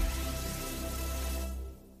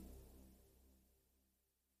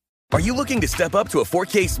 Are you looking to step up to a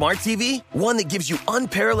 4K smart TV? One that gives you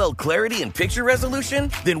unparalleled clarity and picture resolution?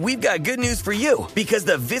 Then we've got good news for you, because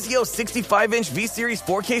the Vizio 65-inch V-Series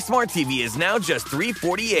 4K smart TV is now just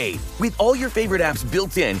 $348. With all your favorite apps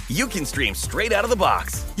built in, you can stream straight out of the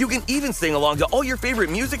box. You can even sing along to all your favorite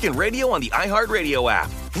music and radio on the iHeartRadio app.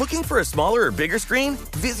 Looking for a smaller or bigger screen?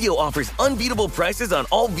 Vizio offers unbeatable prices on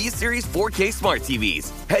all V-Series 4K smart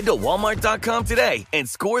TVs. Head to Walmart.com today and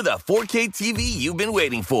score the 4K TV you've been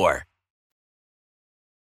waiting for.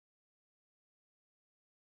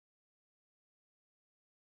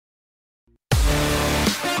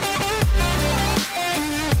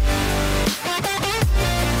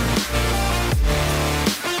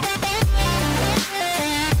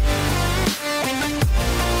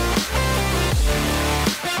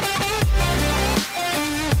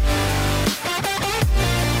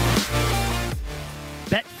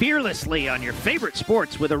 endlessly on your favorite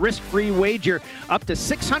sports with a risk-free wager up to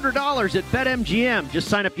 $600 at BetMGM. Just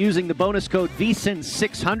sign up using the bonus code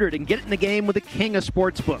VSIN600 and get in the game with the king of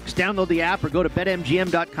sportsbooks. Download the app or go to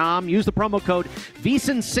BetMGM.com. Use the promo code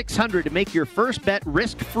VSIN600 to make your first bet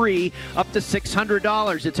risk-free up to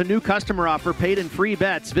 $600. It's a new customer offer, paid in free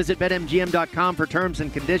bets. Visit BetMGM.com for terms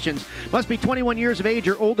and conditions. Must be 21 years of age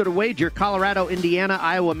or older to wager. Colorado, Indiana,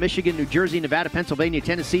 Iowa, Michigan, New Jersey, Nevada, Pennsylvania,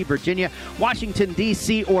 Tennessee, Virginia, Washington,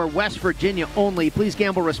 D.C., or West Virginia only. Please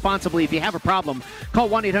gamble responsibly. If you have a problem, call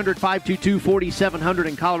 1-800-522-4700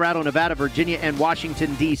 in Colorado, Nevada, Virginia, and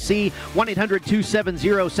Washington, D.C.,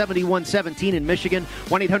 1-800-270-7117 in Michigan,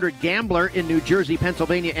 1-800-GAMBLER in New Jersey,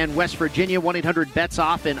 Pennsylvania, and West Virginia,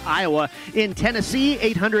 1-800-BETS-OFF in Iowa. In Tennessee,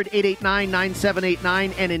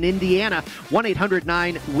 800-889-9789, and in Indiana,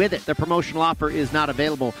 1-800-9-WITH-IT. The promotional offer is not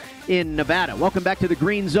available in Nevada. Welcome back to the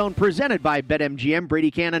Green Zone, presented by BetMGM.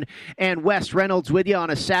 Brady Cannon and Wes Reynolds with you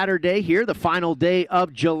on a Saturday here, the final day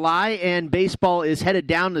of July, and baseball is headed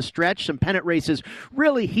down the stretch. Some pennant races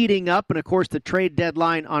really heating up, and of course the trade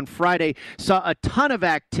deadline on Friday saw a ton of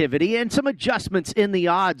activity and some adjustments in the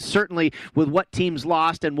odds, certainly with what teams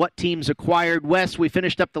lost and what teams acquired. Wes, we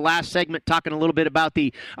finished up the last segment talking a little bit about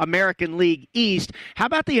the American League East. How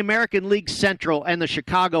about the American League Central and the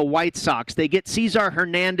Chicago White Sox? They get Cesar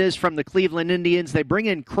Hernandez from the Cleveland Indians. They bring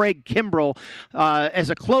in Craig Kimbrell as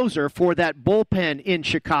a closer for that bullpen in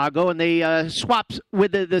Chicago, and they swap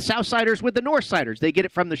with the Southsiders with the Northsiders. They get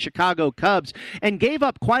it from the Chicago Cubs and gave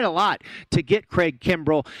up quite a lot to get Craig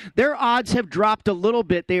Kimbrell. Their odds have dropped a little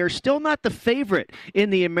bit. They are still not the favorite in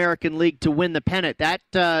the American League to win the pennant. That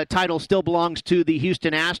title still belongs to the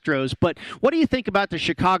Houston Astros. But what do you think about the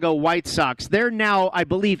Chicago White Sox? They're now, I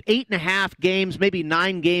believe, 8.5 games, maybe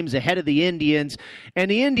 9 games ahead of the Indians.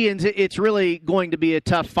 And the Indians, it's really going to be a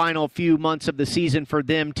tough final few months of the season for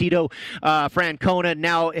them. Tito Francona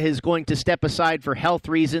now is going to step aside for health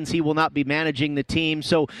reasons. He will not be managing the team.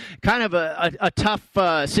 So kind of a tough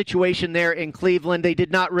situation there in Cleveland. They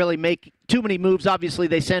did not really make too many moves. Obviously,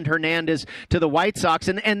 they send Hernandez to the White Sox,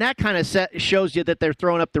 and that kind of shows you that they're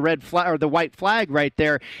throwing up the red flag or the white flag right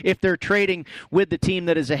there if they're trading with the team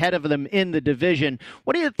that is ahead of them in the division.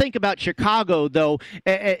 What do you think about Chicago, though,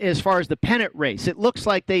 as far as the pennant race? It looks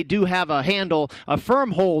like they do have a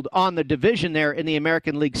firm hold on the division there in the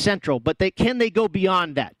American League Central, but can they go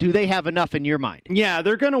beyond that? Do they have enough in your mind? Yeah,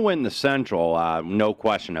 they're going to win the Central, no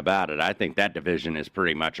question about it. I think that division is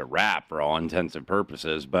pretty much a wrap for all intents and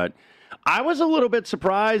purposes, but I was a little bit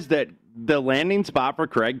surprised that the landing spot for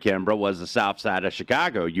Craig Kimbrell was the south side of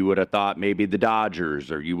Chicago. You would have thought maybe the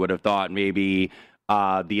Dodgers, or you would have thought maybe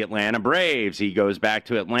the Atlanta Braves. He goes back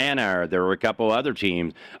to Atlanta, or there were a couple other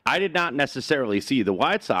teams. I did not necessarily see the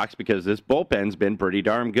White Sox because this bullpen's been pretty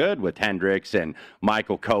darn good with Hendricks and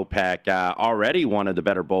Michael Kopech, already one of the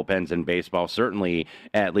better bullpens in baseball, certainly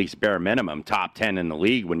at least bare minimum, top 10 in the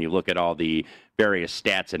league when you look at all the various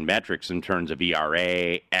stats and metrics in terms of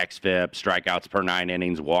ERA, xFIP, strikeouts per 9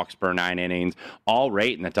 innings, walks per 9 innings, all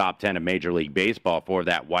rate in the top 10 of Major League Baseball for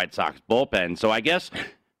that White Sox bullpen. So I guess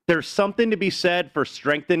there's something to be said for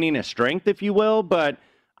strengthening a strength, if you will, but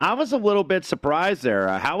I was a little bit surprised there.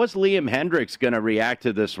 How is Liam Hendricks going to react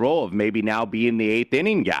to this role of maybe now being the eighth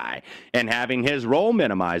inning guy and having his role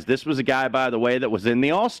minimized? This was a guy, by the way, that was in the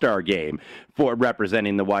All-Star game for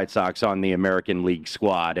representing the White Sox on the American League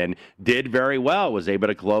squad and did very well, was able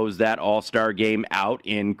to close that All-Star game out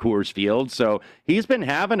in Coors Field. So he's been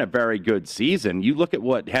having a very good season. You look at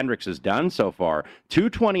what Hendricks has done so far,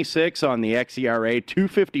 226 on the xERA,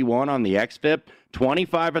 251 on the xFIP,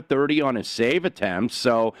 25 of 30 on his save attempts.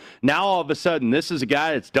 So now all of a sudden, this is a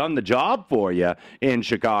guy that's done the job for you in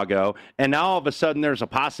Chicago. And now all of a sudden, there's a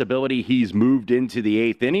possibility he's moved into the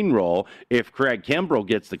eighth inning role if Craig Kimbrell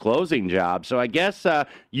gets the closing job. So I guess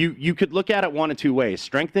you could look at it one of two ways,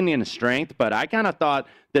 strengthening a strength. But I kind of thought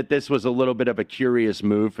that this was a little bit of a curious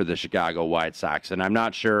move for the Chicago White Sox. And I'm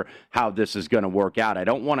not sure how this is going to work out. I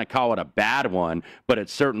don't want to call it a bad one, but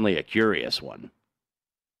it's certainly a curious one.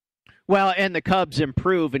 Well, and the Cubs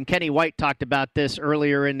improve, and Kenny White talked about this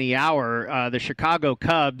earlier in the hour. The Chicago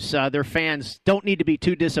Cubs, their fans don't need to be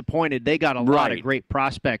too disappointed. They got a lot of great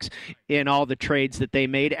prospects in all the trades that they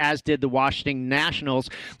made, as did the Washington Nationals.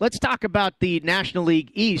 Let's talk about the National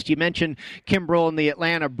League East. You mentioned Kimbrell and the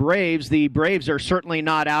Atlanta Braves. The Braves are certainly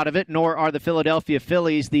not out of it, nor are the Philadelphia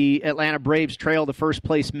Phillies. The Atlanta Braves trail the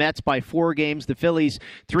first-place Mets by 4 games. The Phillies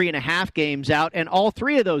 3.5 games out, and all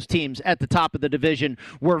three of those teams at the top of the division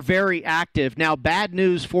were very very active. Now, bad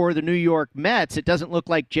news for the New York Mets. It doesn't look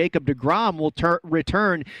like Jacob deGrom will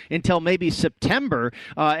return until maybe September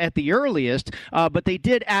at the earliest, but they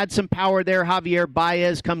did add some power there. Javier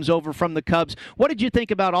Baez comes over from the Cubs. What did you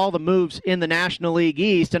think about all the moves in the National League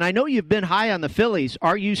East? And I know you've been high on the Phillies.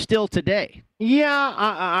 Are you still today? Yeah,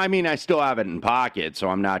 I mean, I still have it in pocket, so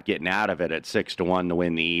I'm not getting out of it at 6-1 to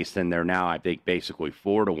win the East, and they're now, I think, basically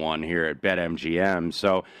 4-1 here at BetMGM.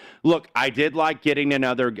 So, look, I did like getting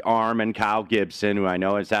another arm in Kyle Gibson, who I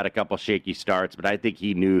know has had a couple shaky starts, but I think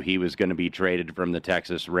he knew he was going to be traded from the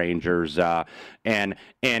Texas Rangers, and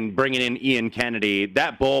bringing in Ian Kennedy.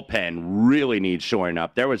 That bullpen really needs shoring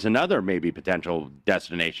up. There was another maybe potential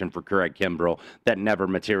destination for Craig Kimbrell that never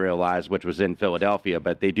materialized, which was in Philadelphia,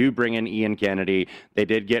 but they do bring in Ian Kennedy. They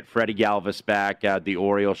did get Freddie Galvis back, the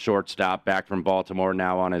Orioles shortstop, back from Baltimore,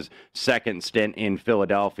 now on his second stint in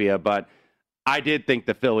Philadelphia. But I did think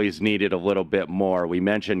the Phillies needed a little bit more. We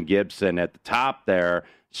mentioned Gibson at the top there.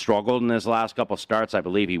 Struggled in his last couple starts. I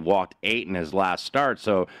believe he walked 8 in his last start.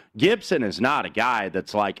 So Gibson is not a guy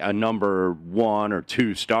that's like a number 1 or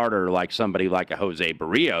 2 starter like somebody like a Jose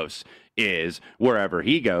Barrios is wherever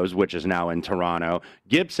he goes, which is now in Toronto.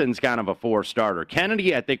 Gibson's kind of a 4-starter.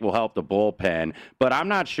 Kennedy, I think, will help the bullpen, but I'm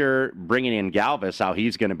not sure bringing in Galvis how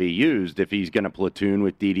he's going to be used, if he's going to platoon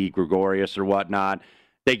with Didi Gregorius or whatnot.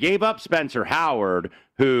 They gave up Spencer Howard,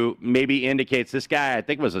 who maybe indicates this guy, I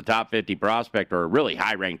think, was a top 50 prospect or a really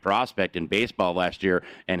high-ranked prospect in baseball last year,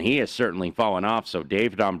 and he has certainly fallen off. So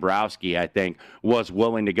Dave Dombrowski, I think, was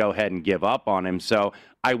willing to go ahead and give up on him. So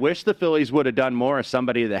I wish the Phillies would have done more as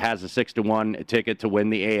somebody that has a 6-1 ticket to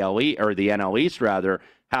win the AL or the NL East, rather.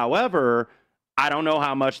 However, I don't know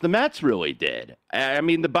how much the Mets really did. I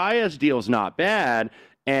mean, the Baez deal's not bad.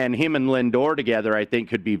 And him and Lindor together, I think,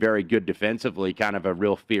 could be very good defensively, kind of a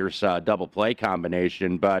real fierce double play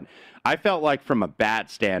combination. But I felt like from a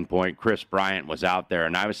bat standpoint, Chris Bryant was out there,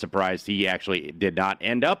 and I was surprised he actually did not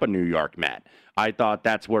end up a New York Met. I thought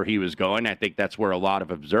that's where he was going. I think that's where a lot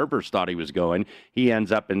of observers thought he was going. He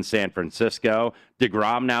ends up in San Francisco.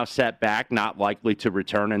 DeGrom now set back, not likely to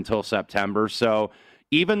return until September. So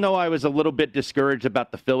even though I was a little bit discouraged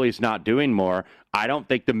about the Phillies not doing more, I don't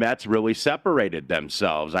think the Mets really separated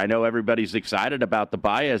themselves. I know everybody's excited about the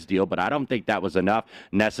Baez deal, but I don't think that was enough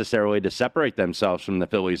necessarily to separate themselves from the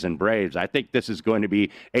Phillies and Braves. I think this is going to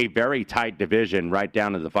be a very tight division right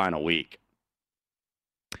down to the final week.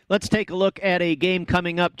 Let's take a look at a game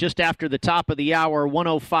coming up just after the top of the hour,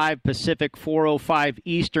 1:05 Pacific, 4:05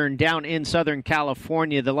 Eastern, down in Southern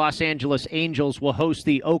California. The Los Angeles Angels will host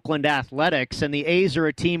the Oakland Athletics, and the A's are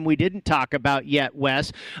a team we didn't talk about yet,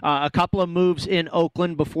 Wes. A couple of moves in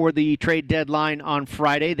Oakland before the trade deadline on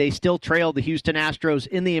Friday. They still trail the Houston Astros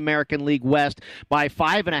in the American League West by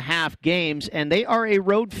 5.5 games, and they are a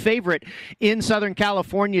road favorite in Southern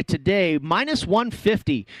California today, minus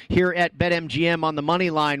 150 here at BetMGM on the money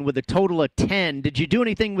line with a total of 10. Did you do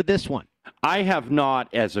anything with this one? I have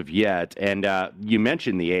not as of yet, and you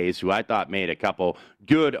mentioned the A's, who I thought made a couple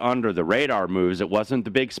good under-the-radar moves. It wasn't the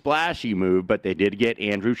big splashy move, but they did get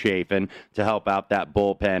Andrew Chafin to help out that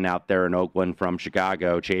bullpen out there in Oakland from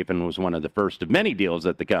Chicago. Chafin was one of the first of many deals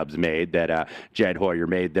that the Cubs made that Jed Hoyer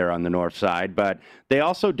made there on the north side. But they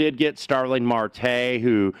also did get Starling Marte,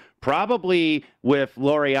 who probably with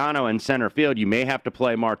Laureano in center field, you may have to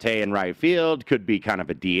play Marte in right field. Could be kind of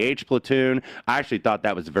a DH platoon. I actually thought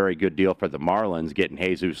that was a very good deal for the Marlins, getting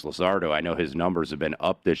Jesus Luzardo. I know his numbers have been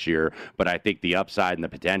up this year, but I think the upside and the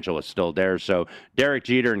potential is still there. So Derek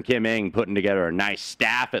Jeter and Kim Ng putting together a nice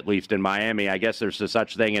staff, at least in Miami. I guess there's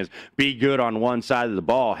such thing as be good on one side of the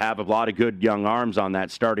ball, have a lot of good young arms on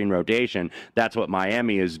that starting rotation. That's what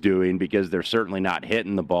Miami is doing because they're certainly not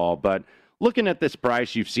hitting the ball. But looking at this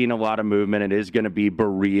price, you've seen a lot of movement. It is going to be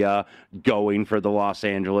Berea going for the Los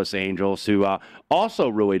Angeles Angels, who also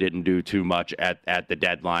really didn't do too much at the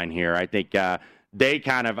deadline here. I think they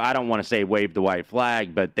kind of, I don't want to say waved the white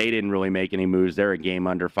flag, but they didn't really make any moves. They're a game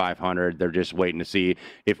under 500. They're just waiting to see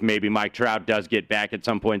if maybe Mike Trout does get back at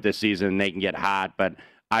some point this season and they can get hot. But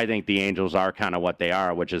I think the Angels are kind of what they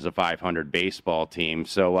are, which is a 500 baseball team.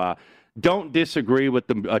 So, don't disagree with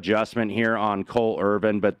the adjustment here on Cole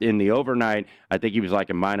Irvin, but in the overnight, I think he was like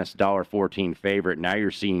a minus $1.14 favorite. Now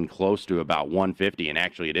you're seeing close to about 150, and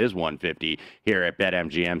actually it is 150 here at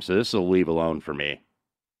BetMGM, so this will leave alone for me.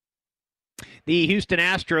 The Houston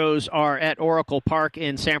Astros are at Oracle Park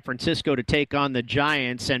in San Francisco to take on the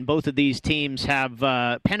Giants, and both of these teams have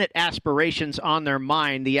pennant aspirations on their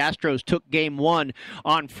mind. The Astros took Game 1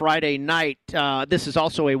 on Friday night. This is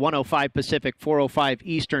also a 1:05 Pacific, 4:05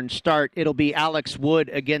 Eastern start. It'll be Alex Wood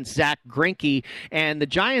against Zach Greinke, and the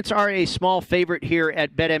Giants are a small favorite here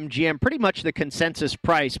at BetMGM, pretty much the consensus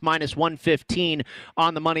price, minus 115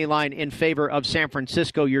 on the money line in favor of San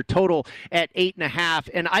Francisco. Your total at 8.5,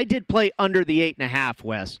 and I did play under the 8.5,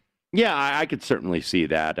 Wes. Yeah, I could certainly see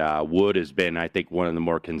that. Wood has been, I think, one of the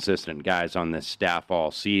more consistent guys on this staff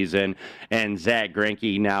all season. And Zach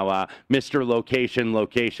Greinke now, Mr.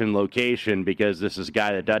 Location, because this is a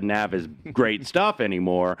guy that doesn't have his great stuff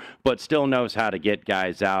anymore, but still knows how to get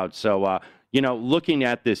guys out. So, looking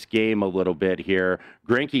at this game a little bit here,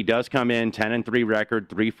 Greinke does come in 10-3 record,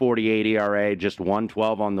 3.48 ERA, just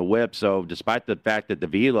 1.12 on the whip. So despite the fact that the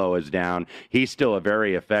velo is down, he's still a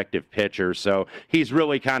very effective pitcher. So he's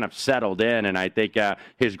really kind of settled in, and I think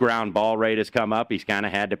his ground ball rate has come up. He's kind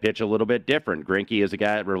of had to pitch a little bit different. Greinke is a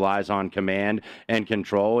guy that relies on command and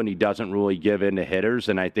control, and he doesn't really give in to hitters.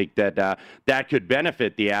 And I think that that could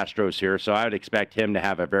benefit the Astros here. So I would expect him to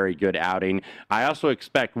have a very good outing. I also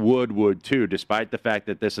expect Wood would too, despite the fact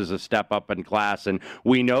that this is a step up in class. And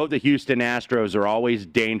we know the Houston Astros are always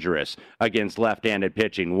dangerous against left-handed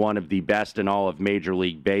pitching, one of the best in all of Major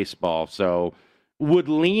League Baseball. So would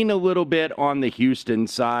lean a little bit on the Houston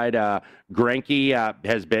side. Greinke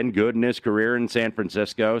has been good in his career in San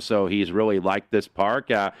Francisco, so he's really liked this park.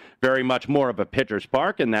 Very much more of a pitcher's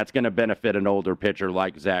park, and that's going to benefit an older pitcher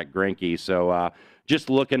like Zach Greinke. So just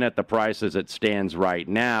looking at the price as it stands right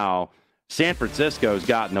now, San Francisco's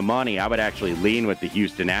gotten the money. I would actually lean with the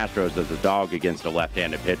Houston Astros as a dog against a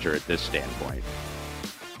left-handed pitcher at this standpoint.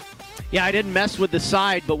 Yeah, I didn't mess with the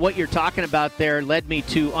side, but what you're talking about there led me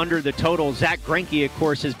to under the total. Zach Greinke, of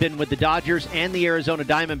course, has been with the Dodgers and the Arizona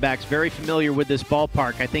Diamondbacks, very familiar with this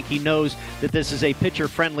ballpark. I think he knows that this is a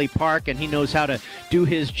pitcher-friendly park, and he knows how to do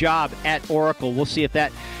his job at Oracle. We'll see if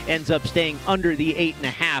that ends up staying under the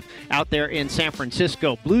 8.5 out there in San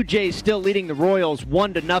Francisco. Blue Jays still leading the Royals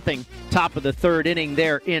 1-0, top of the third inning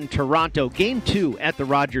there in Toronto. Game 2 at the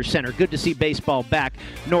Rogers Center. Good to see baseball back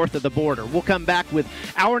north of the border. We'll come back with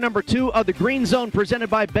hour number 2 of the Green Zone presented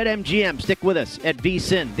by BetMGM. Stick with us at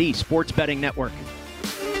VSiN, the Sports Betting Network.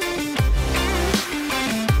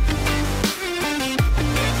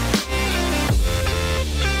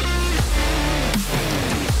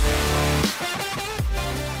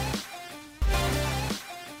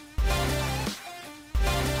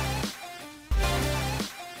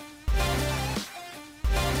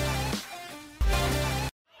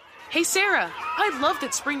 Hey Sarah, I love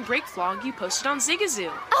that spring break vlog you posted on Zigazoo.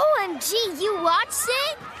 OMG, you watched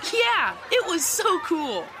it? Yeah, it was so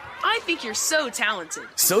cool. I think you're so talented.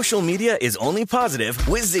 Social media is only positive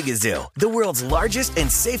with Zigazoo, the world's largest and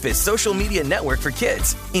safest social media network for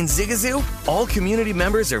kids. In Zigazoo, all community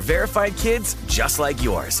members are verified kids just like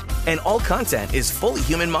yours, and all content is fully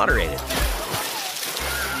human moderated.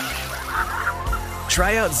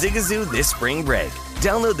 Try out Zigazoo this spring break.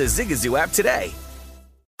 Download the Zigazoo app today.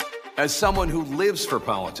 As someone who lives for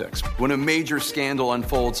politics, when a major scandal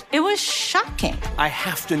unfolds, it was shocking. I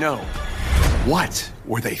have to know, what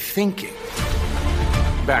were they thinking?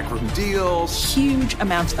 Backroom deals, huge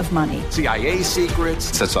amounts of money, CIA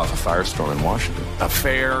secrets, sets off a firestorm in Washington,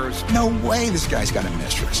 affairs. No way this guy's got a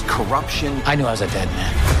mistress. Corruption. I knew I was a dead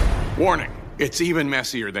man. Warning, it's even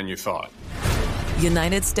messier than you thought.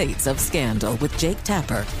 United States of Scandal with Jake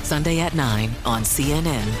Tapper, Sunday at 9 on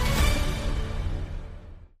CNN.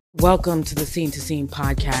 Welcome to the Scene to Scene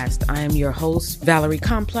podcast. I am your host, Valerie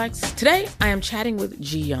Complex. Today, I am chatting with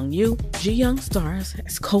Ji Young Yu. Ji Young stars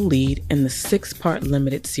as co-lead in the 6-part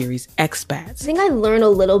limited series Expats. I think I learn a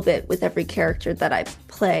little bit with every character that I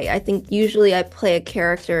play. I think usually I play a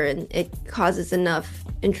character and it causes enough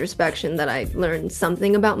introspection that I learn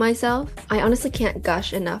something about myself. I honestly can't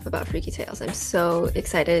gush enough about Freaky Tales. I'm so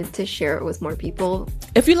excited to share it with more people.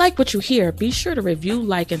 If you like what you hear, be sure to review,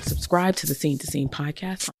 like, and subscribe to the Scene to Scene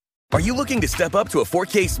podcast. Are you looking to step up to a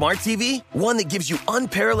 4K smart TV? One that gives you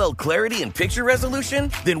unparalleled clarity and picture resolution?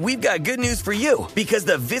 Then we've got good news for you, because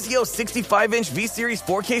the Vizio 65-inch V-Series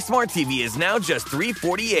 4K smart TV is now just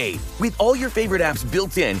 $348. With all your favorite apps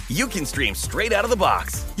built in, you can stream straight out of the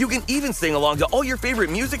box. You can even sing along to all your favorite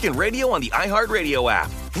music and radio on the iHeartRadio app.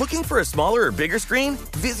 Looking for a smaller or bigger screen?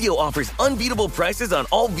 Vizio offers unbeatable prices on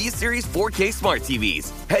all V-Series 4K smart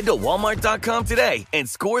TVs. Head to Walmart.com today and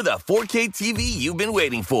score the 4K TV you've been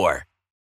waiting for.